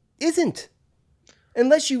 it isn't.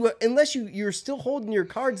 Unless you're still holding your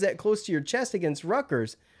cards that close to your chest against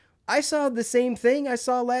Rutgers. I saw the same thing I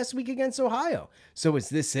saw last week against Ohio. So is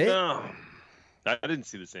this it? No, I didn't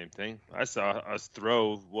see the same thing. I saw us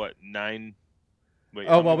throw 9.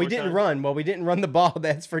 Wait, we didn't run. Well, we didn't run the ball.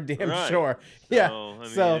 That's for damn sure. Yeah.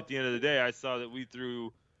 So, at the end of the day, I saw that we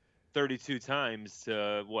threw 32 times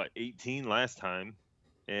to 18 last time,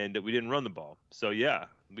 and that we didn't run the ball. So yeah,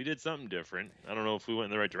 we did something different. I don't know if we went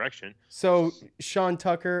in the right direction. So Sean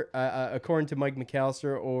Tucker, according to Mike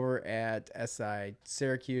McAllister over at SI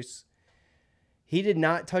Syracuse, he did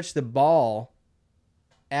not touch the ball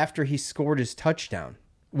after he scored his touchdown,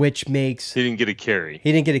 which makes... He didn't get a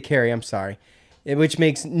carry. I'm sorry. Which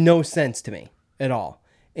makes no sense to me at all.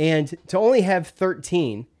 And to only have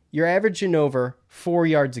 13, you're averaging over 4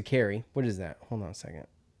 yards a carry. What is that? Hold on a second.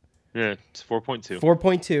 Yeah, it's 4.2.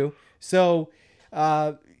 4.2. So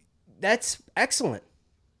that's excellent.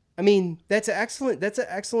 I mean, that's an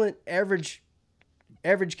excellent average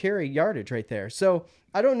carry yardage right there. So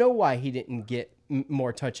I don't know why he didn't get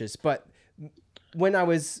more touches, but what I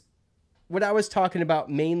was talking about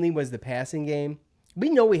mainly was the passing game. We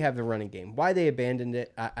know we have the running game. Why they abandoned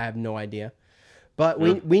it, I have no idea. But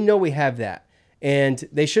we know we have that. And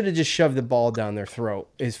they should have just shoved the ball down their throat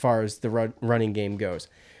as far as the running game goes.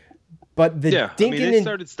 But the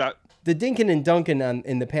dinking and dunking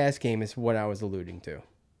in the pass game is what I was alluding to.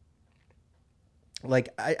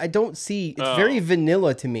 Like, I don't see... It's very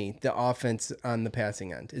vanilla to me, the offense on the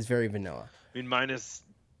passing end is very vanilla. I mean, minus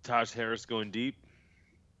Taj Harris going deep.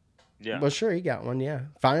 Yeah. Well, sure, he got one, yeah.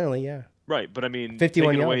 Finally, yeah. Right, but I mean,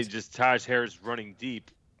 51 taking away yards. just Taj Harris running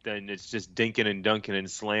deep, then it's just dinking and dunking and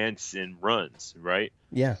slants and runs, right?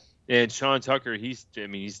 Yeah. And Sean Tucker, he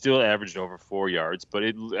still averaged over 4 yards, but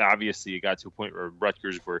it got to a point where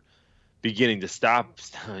Rutgers were beginning to stop.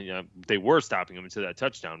 They were stopping him until that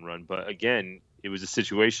touchdown run. But again, it was a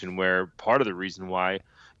situation where part of the reason why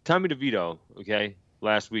Tommy DeVito,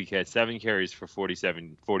 last week had 7 carries for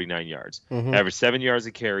 49 yards, averaged 7 yards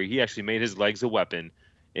a carry. He actually made his legs a weapon.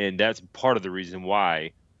 And that's part of the reason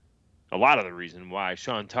why, a lot of the reason why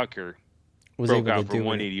Sean Tucker broke out for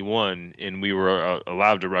 181 and we were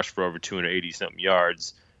allowed to rush for over 280-something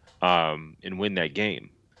yards and win that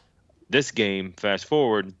game. This game, fast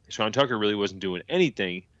forward, Sean Tucker really wasn't doing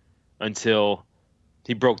anything until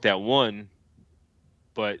he broke that one.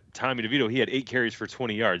 But Tommy DeVito, he had 8 carries for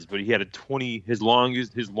 20 yards, but he had his long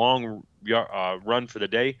run for the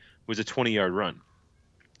day was a 20-yard run.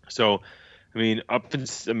 So, other than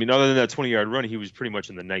that 20-yard run, he was pretty much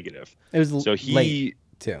in the negative. It was so late,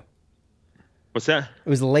 too. What's that? It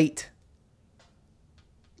was late.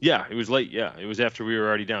 Yeah, it was late. Yeah, it was after we were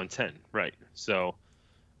already down 10. Right. So,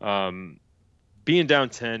 being down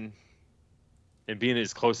 10 and being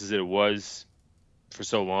as close as it was for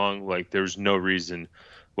so long, like there's no reason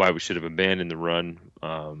why we should have abandoned the run.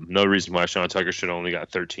 No reason why Sean Tucker should have only got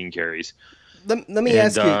 13 carries. Let me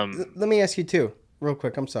ask you. Let me ask you too, real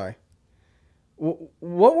quick. I'm sorry.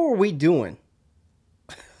 What were we doing?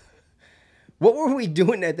 What were we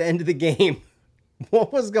doing at the end of the game?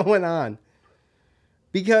 What was going on?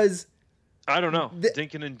 Because I don't know.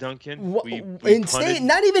 Dinking and dunking. We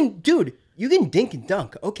not even, dude. You can dink and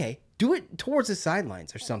dunk. Okay, do it towards the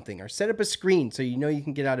sidelines or something, or set up a screen so you know you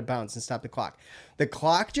can get out of bounds and stop the clock. The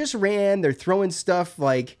clock just ran. They're throwing stuff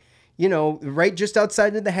like, right just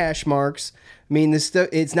outside of the hash marks. I mean, this stuff,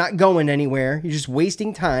 it's not going anywhere. You're just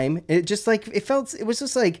wasting time. It just like it was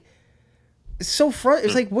just like so front.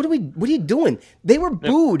 It's like, what are you doing? They were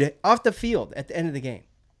booed off the field at the end of the game.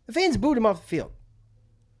 The fans booed him off the field.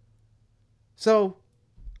 So,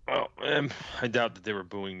 I doubt that they were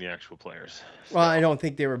booing the actual players. So. Well, I don't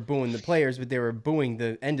think they were booing the players, but they were booing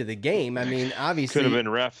the end of the game. I mean, obviously, could have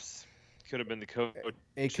been refs, could have been the coaches.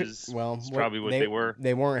 It's probably what they were.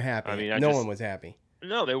 They weren't happy. I mean, no one was happy.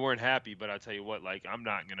 No, they weren't happy. But I'll tell you what, like, I'm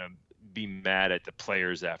not gonna be mad at the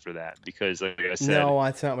players after that because, like I said, no,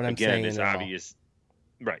 that's not what I'm saying. It's obvious,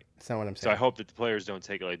 right? That's not what I'm saying. So I hope that the players don't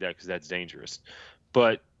take it like that because that's dangerous.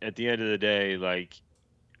 But at the end of the day, like,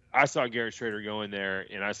 I saw Garrett Schrader go in there,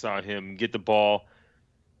 and I saw him get the ball.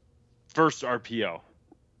 First RPO.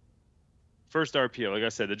 Like I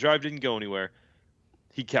said, the drive didn't go anywhere.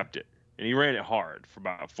 He kept it, and he ran it hard for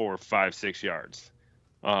about 4, 5, 6 yards.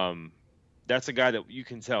 That's a guy that you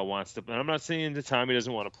can tell wants to. And I'm not saying the time he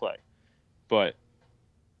doesn't want to play, but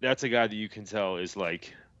that's a guy that you can tell is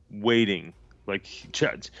like waiting, like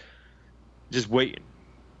just waiting,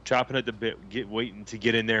 chopping at the bit, waiting to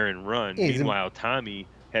get in there and run. Meanwhile, Tommy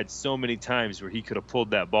had so many times where he could have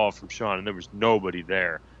pulled that ball from Sean and there was nobody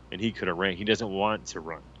there and he could have ran. He doesn't want to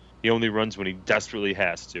run. He only runs when he desperately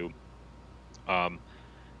has to. And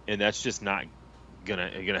that's just not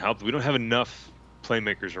gonna help. We don't have enough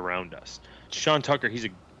playmakers around us. Sean Tucker, he's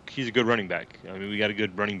a good running back. I mean, we got a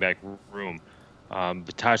good running back room.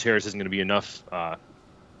 But Taj Harris isn't going to be enough,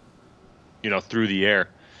 through the air.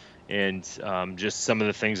 And just some of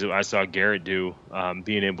the things that I saw Garrett do,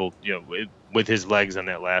 being able, with his legs on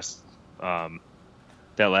that last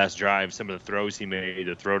drive, some of the throws he made,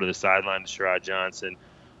 the throw to the sideline to Sherrod Johnson,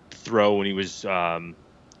 the throw when he was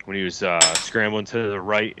scrambling to the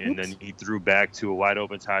right, and then he threw back to a wide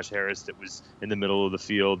open Taj Harris that was in the middle of the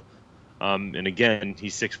field. And again,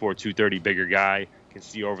 he's 6'4", 230, bigger guy, can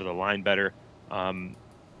see over the line better.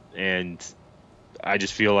 And I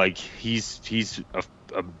just feel like he's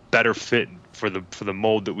a better fit for the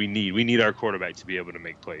mold that we need. We need our quarterback to be able to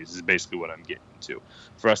make plays. Is basically what I'm getting to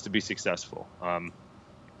for us to be successful.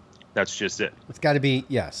 That's just it. It's got to be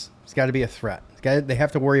It's got to be a threat. They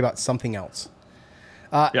have to worry about something else.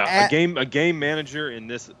 A game manager in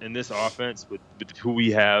this offense with who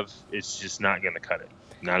we have, it's just not going to cut it.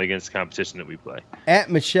 Not against the competition that we play.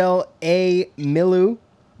 At Michelle A. Milu,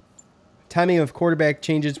 timing of quarterback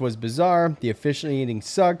changes was bizarre. The officiating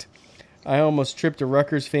sucked. I almost tripped a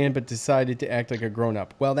Rutgers fan, but decided to act like a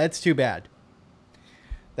grown-up. Well, that's too bad.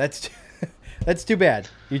 That's too bad.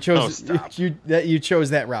 You chose you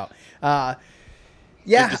chose that route.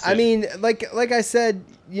 Yeah, I mean, like I said,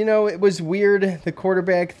 it was weird. The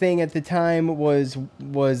quarterback thing at the time was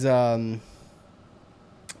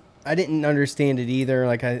I didn't understand it either.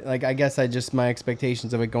 I guess my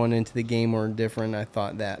expectations of it going into the game were different. I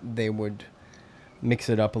thought that they would mix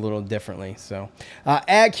it up a little differently. So,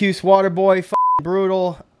 at Cuse Waterboy,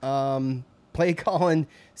 brutal. Play calling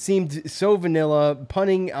seemed so vanilla.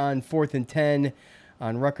 Punting on 4th and 10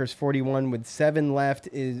 on Rutgers 41 with 7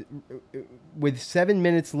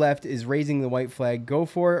 minutes left is raising the white flag. Go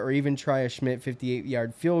for it, or even try a Schmidt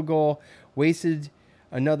 58-yard field goal. Wasted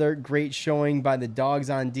another great showing by the Dogs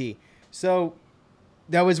on D. So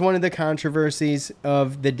that was one of the controversies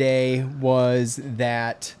of the day, was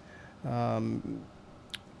that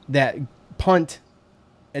that punt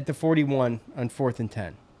at the 41 on 4th and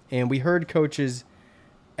 10. And we heard coach's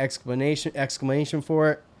exclamation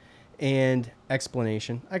for it, and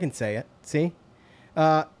explanation. I can say it. See?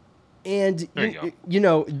 And,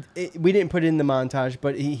 we didn't put it in the montage,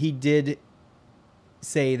 but he did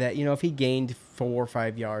say that, if he gained 4 or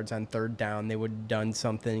 5 yards on 3rd down, they would have done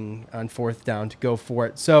something on 4th down to go for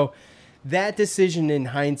it. So that decision in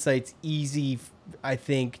hindsight's easy, I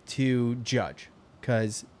think, to judge,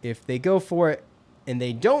 because if they go for it and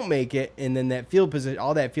they don't make it, and then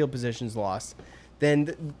all that field position's lost,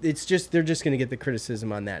 then they're just going to get the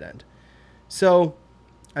criticism on that end. So,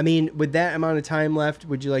 I mean, with that amount of time left,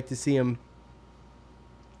 would you like to see him,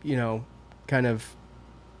 kind of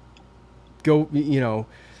go,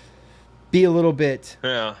 be a little bit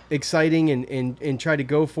exciting and try to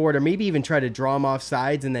go for it, or maybe even try to draw him off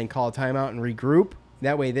sides and then call a timeout and regroup?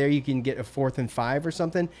 That way there you can get a 4th and 5 or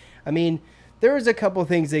something. I mean, there was a couple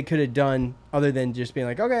things they could have done other than just being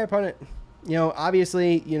like, okay, punt it.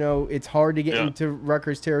 Obviously, it's hard to get into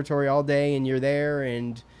Rutgers territory all day, and you're there,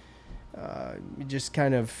 and you just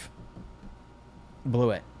kind of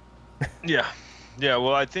blew it. Yeah.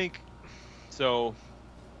 Well, I think so.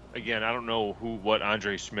 Again, I don't know what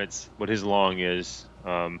Andre Schmidt's, what his long is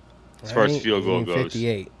as far as field goal goes.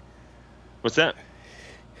 58. What's that?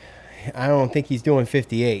 I don't think he's doing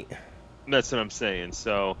 58. That's what I'm saying.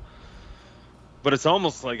 So, but it's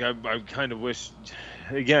almost like I kind of wish,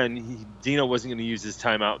 again, Dino wasn't going to use his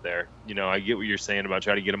timeout there. I get what you're saying about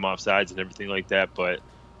trying to get him off sides and everything like that, but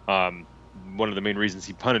one of the main reasons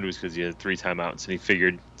he punted was because he had 3 timeouts, and he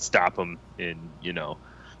figured stop him and,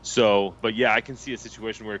 So, but yeah, I can see a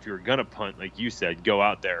situation where if you were going to punt, like you said, go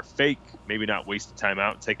out there, fake, maybe not waste a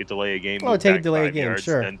timeout, take a delay a game. Oh, take a delay a game,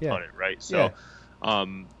 sure. And punt it, right? So,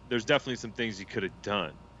 there's definitely some things you could have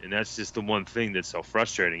done. And that's just the one thing that's so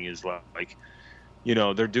frustrating is like,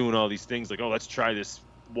 they're doing all these things like, oh, let's try this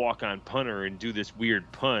walk-on punter and do this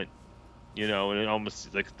weird punt, and it almost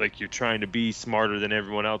like you're trying to be smarter than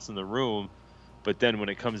everyone else in the room. But then when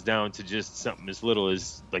it comes down to just something as little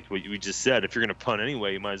as like what we just said, if you're going to punt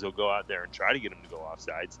anyway, you might as well go out there and try to get them to go off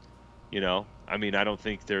sides. I mean, I don't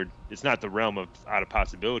think it's not the realm of out of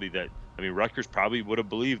possibility that, Rutgers probably would have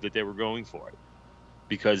believed that they were going for it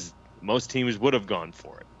because most teams would have gone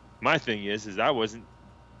for it. My thing is I wasn't.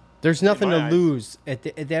 There's nothing to lose at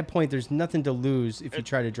that point. There's nothing to lose if you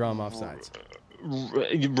try to draw them off sides.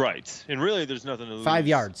 Right. And really, there's nothing to lose. 5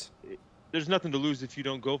 yards. There's nothing to lose if you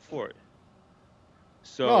don't go for it.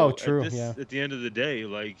 So true. At the end of the day,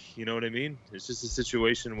 you know what I mean? It's just a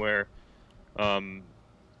situation where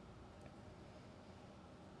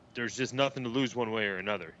there's just nothing to lose one way or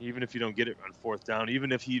another. Even if you don't get it on 4th down,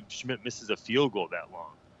 even if Schmidt misses a field goal that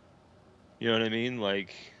long. You know what I mean?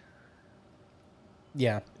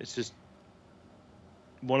 It's just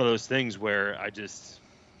one of those things where I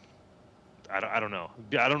don't know.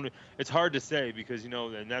 It's hard to say because,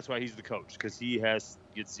 and that's why he's the coach, because he's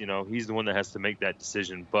the one that has to make that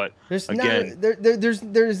decision. But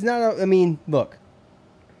there's not look.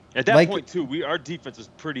 At that point too, our defense was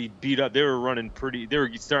pretty beat up. They were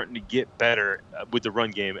starting to get better with the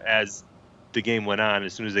run game as the game went on,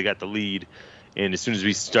 as soon as they got the lead. And as soon as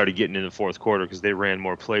we started getting in the 4th quarter, because they ran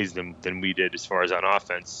more plays than we did as far as on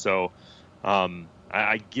offense. So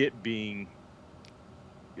I get being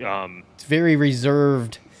it's very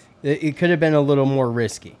reserved. It could have been a little more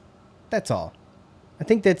risky. That's all. I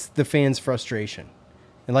think that's the fans' frustration.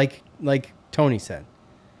 And like Tony said,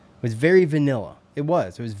 it was very vanilla. It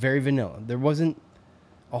was very vanilla. There wasn't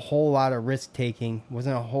a whole lot of risk taking.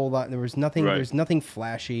 Wasn't a whole lot. There was nothing. Right. There's nothing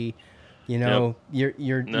flashy. I know.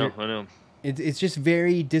 It's just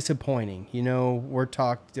very disappointing.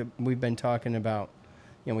 We've been talking about.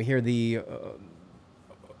 We hear the.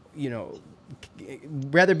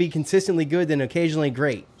 Rather be consistently good than occasionally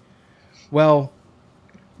great. Well,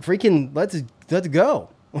 freaking let's go.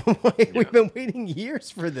 We've been waiting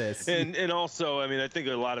years for this. And also, I think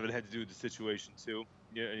a lot of it had to do with the situation too.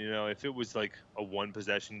 If it was like a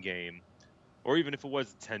 1-possession game, or even if it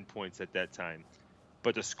was 10 points at that time,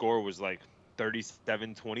 but the score was like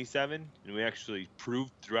 37-27, and we actually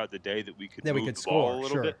proved throughout the day that we could move the ball a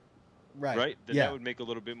little bit. Right? Then that would make a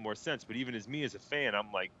little bit more sense. But even as a fan,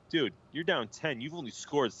 I'm like, dude, you're down 10. You've only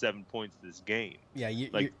scored 7 points this game. Yeah,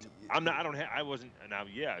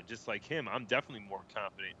 just like him, I'm definitely more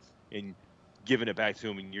confident in giving it back to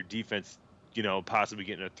him and your defense, possibly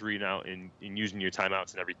getting a 3 now and using your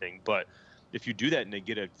timeouts and everything. But if you do that and they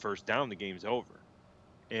get a 1st down, the game's over.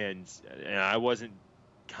 And I wasn't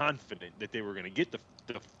confident that they were going to get the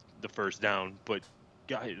 1st down, but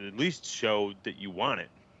at least show that you want it.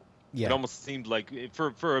 Yeah. It almost seemed like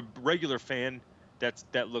for a regular fan,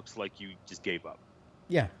 that looks like you just gave up.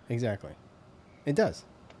 Yeah, exactly. It does.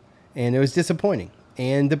 And it was disappointing.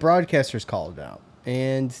 And the broadcasters called it out.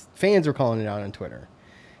 And fans were calling it out on Twitter.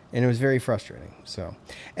 And it was very frustrating. So,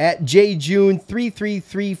 at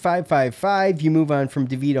JJune333555, you move on from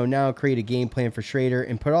DeVito now, create a game plan for Schrader,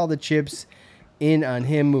 and put all the chips in on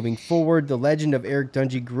him moving forward. The legend of Eric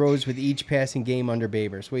Dungy grows with each passing game under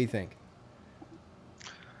Babers. What do you think?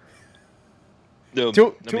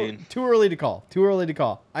 Too early to call. Too early to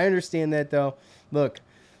call. I understand that, though. Look,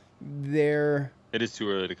 it is too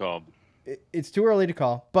early to call. it's too early to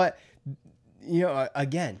call. But, you know,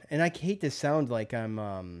 again, and I hate to sound like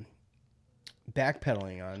I'm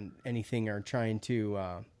backpedaling on anything or trying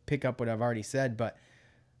to pick up what I've already said, but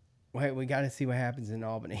we got to see what happens in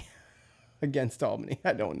Albany against Albany.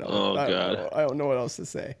 I don't know. Oh, God. I don't know what else to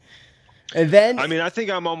say. And then, I mean, I think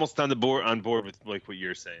I'm almost on board with like what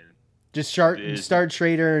you're saying. Just start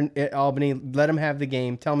Schrader at Albany. Let him have the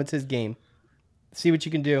game. Tell him it's his game. See what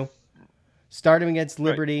you can do. Start him against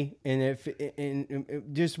Liberty, and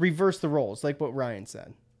just reverse the roles, like what Ryan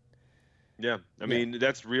said. Yeah, I mean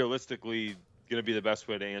that's realistically going to be the best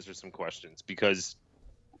way to answer some questions, because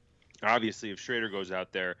obviously if Schrader goes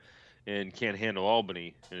out there and can't handle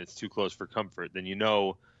Albany and it's too close for comfort, then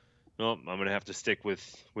well, I'm going to have to stick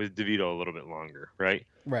with DeVito a little bit longer, right?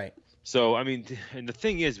 Right. So, I mean, and the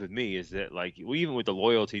thing is with me is that, like, even with the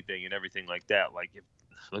loyalty thing and everything like that, like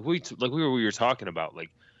we were talking about, like,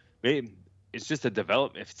 maybe it's just a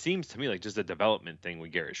development. It seems to me like just a development thing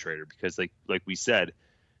with Garrett Schrader, because, like we said,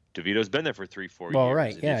 DeVito's been there for 3-4 years.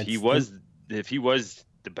 Right. Yeah. If he was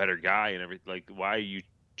the better guy and everything, like, why are you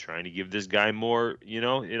trying to give this guy more? You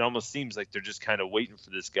know, it almost seems like they're just kind of waiting for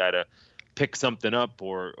this guy to pick something up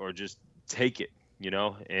or just take it, you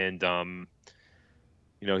know, and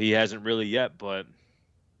you know, he hasn't really yet, but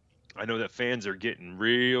I know that fans are getting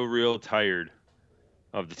real tired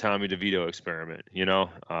of the Tommy DeVito experiment, you know.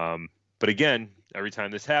 But again, every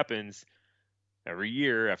time this happens, every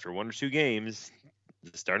year after 1 or 2 games,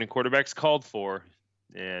 the starting quarterback's called for,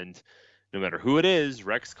 and no matter who it is,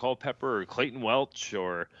 Rex Culpepper or Clayton Welch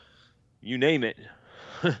or you name it,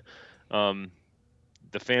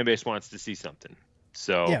 the fan base wants to see something.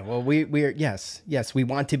 So yeah, well, we are yes, we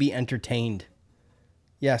want to be entertained.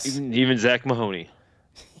 Yes, even Zach Mahoney.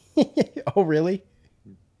 Oh, really?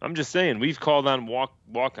 I'm just saying, we've called on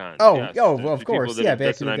walk-ons. Oh, yes. well, of course. Yeah,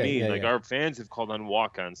 that's what I mean. Yeah, like, our fans have called on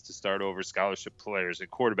walk-ons to start over scholarship players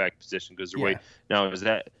at quarterback position because they're Now, does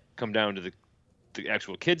that come down to the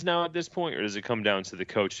actual kids now at this point, or does it come down to the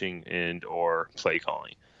coaching and or play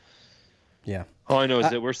calling? Yeah. All I know is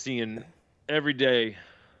that we're seeing every day,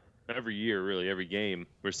 every year, really, every game,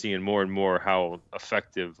 we're seeing more and more how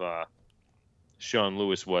effective Sean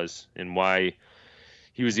Lewis was and why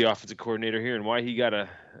he was the offensive coordinator here and why he got a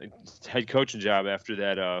head coaching job after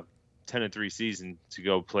that 10-3 season to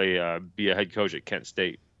go be a head coach at Kent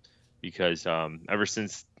State, because ever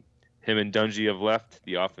since him and Dungy have left,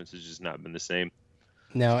 the offense has just not been the same.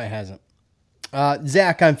 No, it hasn't.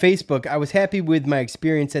 Zach on Facebook, I was happy with my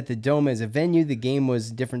experience at the Dome as a venue. The game was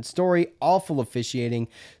a different story, awful officiating,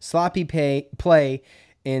 sloppy play,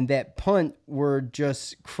 and that punt were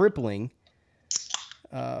just crippling.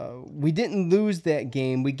 We didn't lose that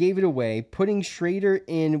game. We gave it away. Putting Schrader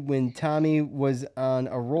in when Tommy was on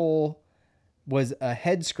a roll was a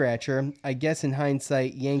head scratcher. I guess in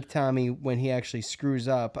hindsight, yank Tommy when he actually screws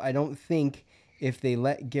up. I don't think if they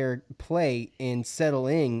let Garrett play and settle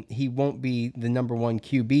in, he won't be the number 1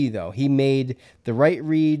 QB, though. He made the right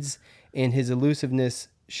reads, and his elusiveness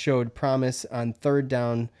showed promise on a third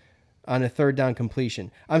down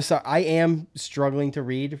completion. I'm sorry, I am struggling to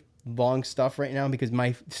read long stuff right now because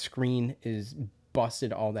my screen is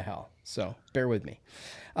busted all the hell. So bear with me.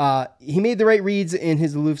 He made the right reads, and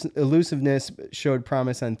his elusiveness showed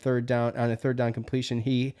promise on a third down completion.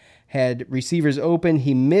 He had receivers open.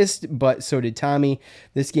 He missed, but so did Tommy.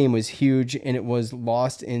 This game was huge, and it was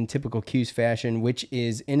lost in typical Cuse fashion, which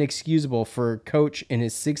is inexcusable for a coach in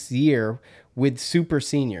his 6th year with super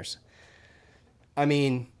seniors. I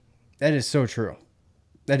mean, that is so true.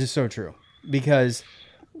 That is so true. Because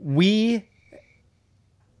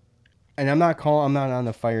and I'm not on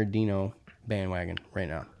the fire Dino bandwagon right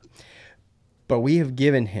now, but we have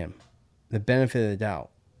given him the benefit of the doubt.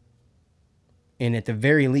 And at the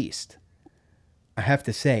very least, I have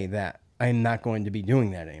to say that I'm not going to be doing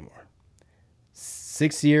that anymore.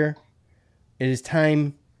 6th year, it is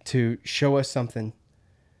time to show us something.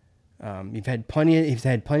 He's had plenty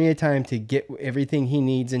of time to get everything he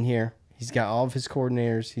needs in here. He's got all of his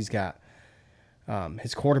coordinators. He's got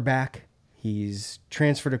his quarterback. He's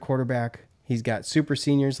transferred a quarterback. He's got super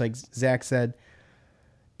seniors, like Zach said.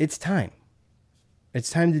 It's time. It's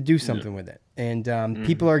time to do something with it. And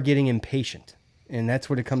people are getting impatient. And that's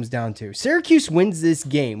what it comes down to. Syracuse wins this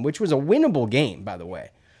game, which was a winnable game, by the way.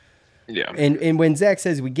 Yeah. And when Zach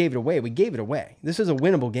says we gave it away, we gave it away. This was a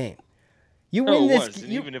winnable game. You win this.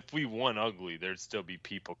 Even if we won ugly, there'd still be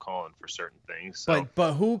people calling for certain things. So.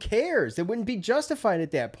 But who cares? It wouldn't be justified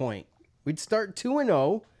at that point. We'd start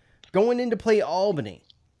 2-0, going in to play Albany,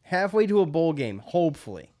 halfway to a bowl game,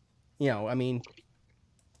 hopefully. You know, I mean,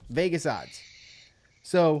 Vegas odds.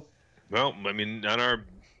 So. Well, I mean, on our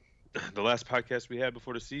the last podcast we had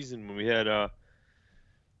before the season when we had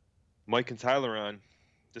Mike and Tyler on.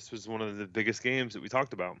 This was one of the biggest games that we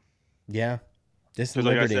talked about. Yeah. This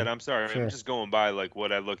Like I said, I'm sorry. Sure. I'm just going by like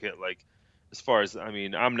what I look at. Like as far as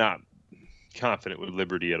I'm not confident with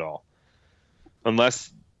Liberty at all,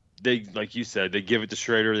 unless they, like you said, they give it to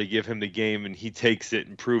Schrader, they give him the game, and he takes it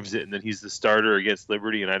and proves it, and then he's the starter against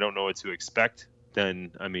Liberty, and I don't know what to expect.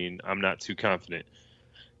 Then I'm not too confident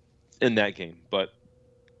in that game. But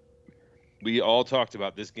we all talked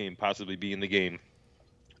about this game possibly being the game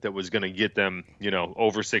that was going to get them,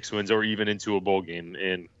 over 6 wins or even into a bowl game,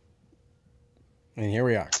 and here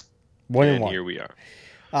we are. 1-1. Here we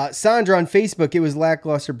are. Sandra on Facebook, it was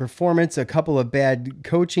lackluster performance, a couple of bad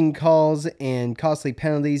coaching calls, and costly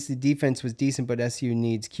penalties. The defense was decent, but SU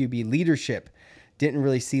needs QB leadership. Didn't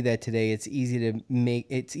really see that today. It's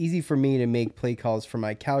easy for me to make play calls from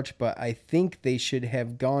my couch, but I think they should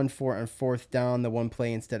have gone for on 4th down the one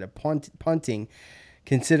play instead of punting.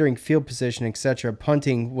 Considering field position, etc.,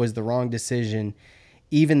 punting was the wrong decision.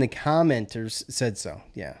 Even the commenters said so.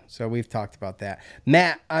 Yeah, so we've talked about that.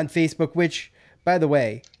 Matt on Facebook, which, by the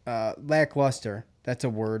way, lackluster, that's a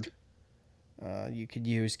word you could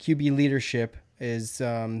use. QB leadership is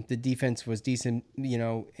the defense was decent,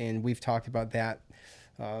 and we've talked about that.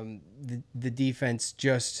 The defense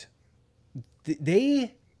just,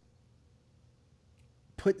 they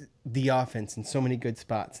put the offense in so many good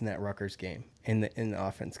spots in that Rutgers game, and the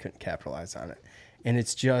offense couldn't capitalize on it. And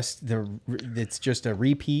it's just a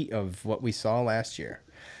repeat of what we saw last year.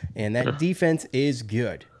 And that defense is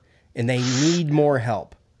good, and they need more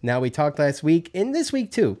help. Now, we talked last week, and this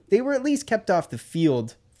week too, they were at least kept off the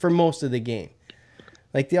field for most of the game.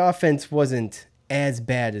 Like, the offense wasn't as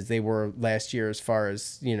bad as they were last year as far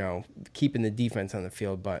as, keeping the defense on the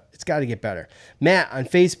field, but it's got to get better. Matt on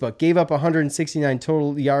Facebook gave up 169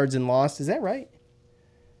 total yards and lost. Is that right?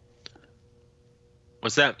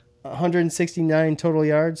 What's that? 169 total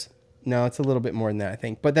yards. No, it's a little bit more than that, I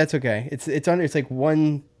think, but that's okay. It's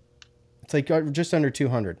like just under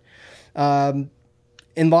 200. And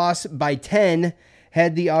lost by 10.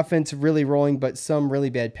 Had the offense really rolling, but some really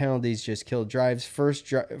bad penalties just killed drives.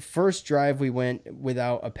 First drive we went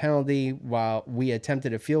without a penalty while we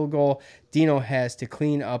attempted a field goal. Dino has to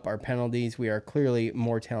clean up our penalties. We are clearly a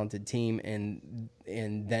more talented team, and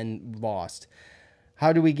then lost.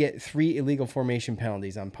 How do we get 3 illegal formation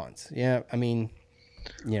penalties on punts? Yeah,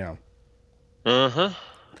 Yeah,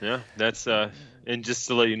 that's and just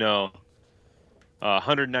to let you know,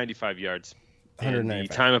 195 yards. 195. And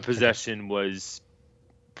the time of possession was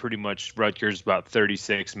pretty much Rutgers about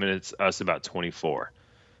 36 minutes, us about 24.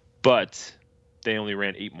 But they only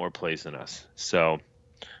ran 8 more plays than us. So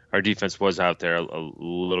our defense was out there a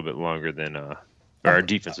little bit longer than our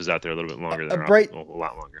defense was out there a little bit longer than a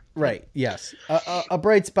lot longer. Right, yes. A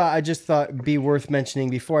bright spot I just thought be worth mentioning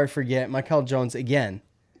before I forget. Michael Jones, again,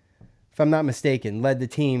 if I'm not mistaken, led the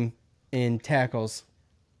team in tackles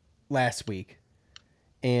last week.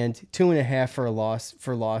 And 2.5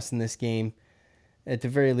 for loss in this game. At the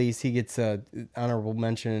very least, he gets a honorable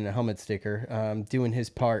mention and a helmet sticker, doing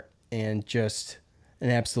his part, and just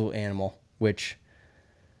an absolute animal, which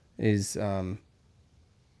is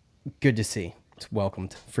good to see. It's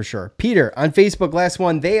welcomed for sure. Peter on Facebook, last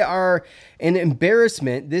one. They are an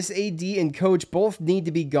embarrassment. This AD and coach both need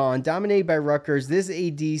to be gone. Dominated by Rutgers, this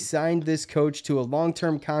AD signed this coach to a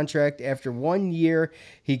long-term contract. After 1 year,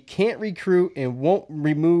 he can't recruit and won't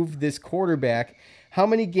remove this quarterback. How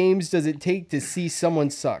many games does it take to see someone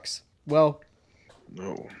sucks? Well,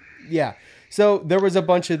 no. Yeah. So there was a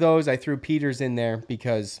bunch of those. I threw Peter's in there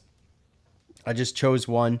because I just chose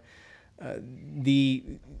one.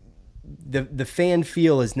 The fan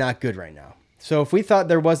feel is not good right now. So if we thought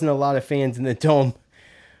there wasn't a lot of fans in the dome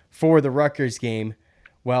for the Rutgers game,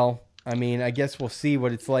 well, I guess we'll see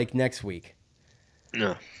what it's like next week.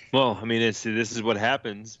 No. Well, this is what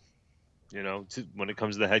happens, when it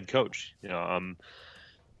comes to the head coach. The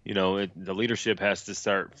leadership has to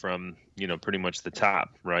start from, pretty much the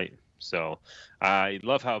top, right? So I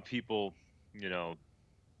love how people,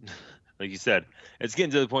 like you said, it's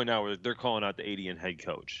getting to the point now where they're calling out the AD and head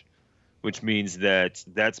coach, which means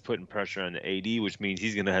that's putting pressure on the AD, which means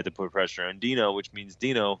he's going to have to put pressure on Dino, which means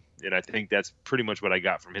Dino, and I think that's pretty much what I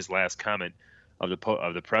got from his last comment of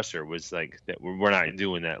the pressure was like that we're not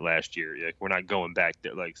doing that last year. Like, we're not going back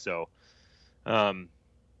there. Like, so,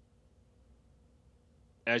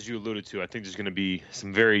 as you alluded to, I think there's going to be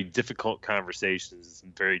some very difficult conversations,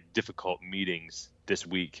 some very difficult meetings this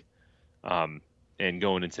week, and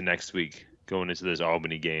going into next week, going into this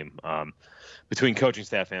Albany game, between coaching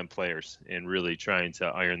staff and players, and really trying to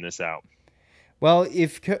iron this out. Well,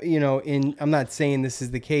 if I'm not saying this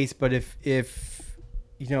is the case, but if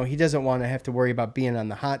he doesn't want to have to worry about being on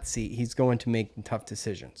the hot seat, he's going to make tough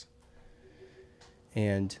decisions,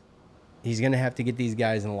 and he's going to have to get these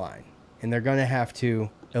guys in line, and they're going to have to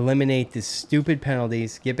eliminate the stupid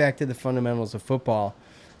penalties, get back to the fundamentals of football,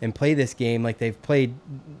 and play this game like they've played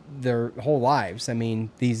their whole lives. I mean,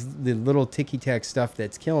 the little ticky-tack stuff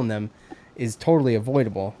that's killing them is totally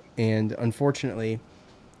avoidable, and unfortunately,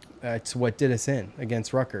 it's what did us in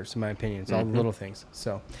against Rutgers, in my opinion. It's all the little things.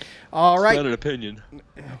 So, all right. It's not an opinion.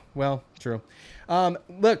 Well, true.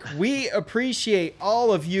 Look, we appreciate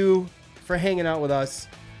all of you for hanging out with us.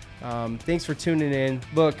 Thanks for tuning in.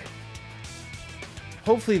 Look,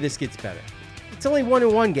 hopefully this gets better. It's only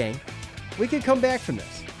 1-1 game. We could come back from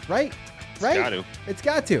this, right? Right? Got to. It's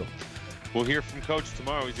got to. We'll hear from Coach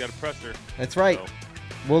tomorrow. He's got a presser. That's right. So.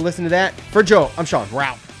 We'll listen to that. For Joe, I'm Sean. We're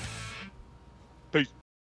out.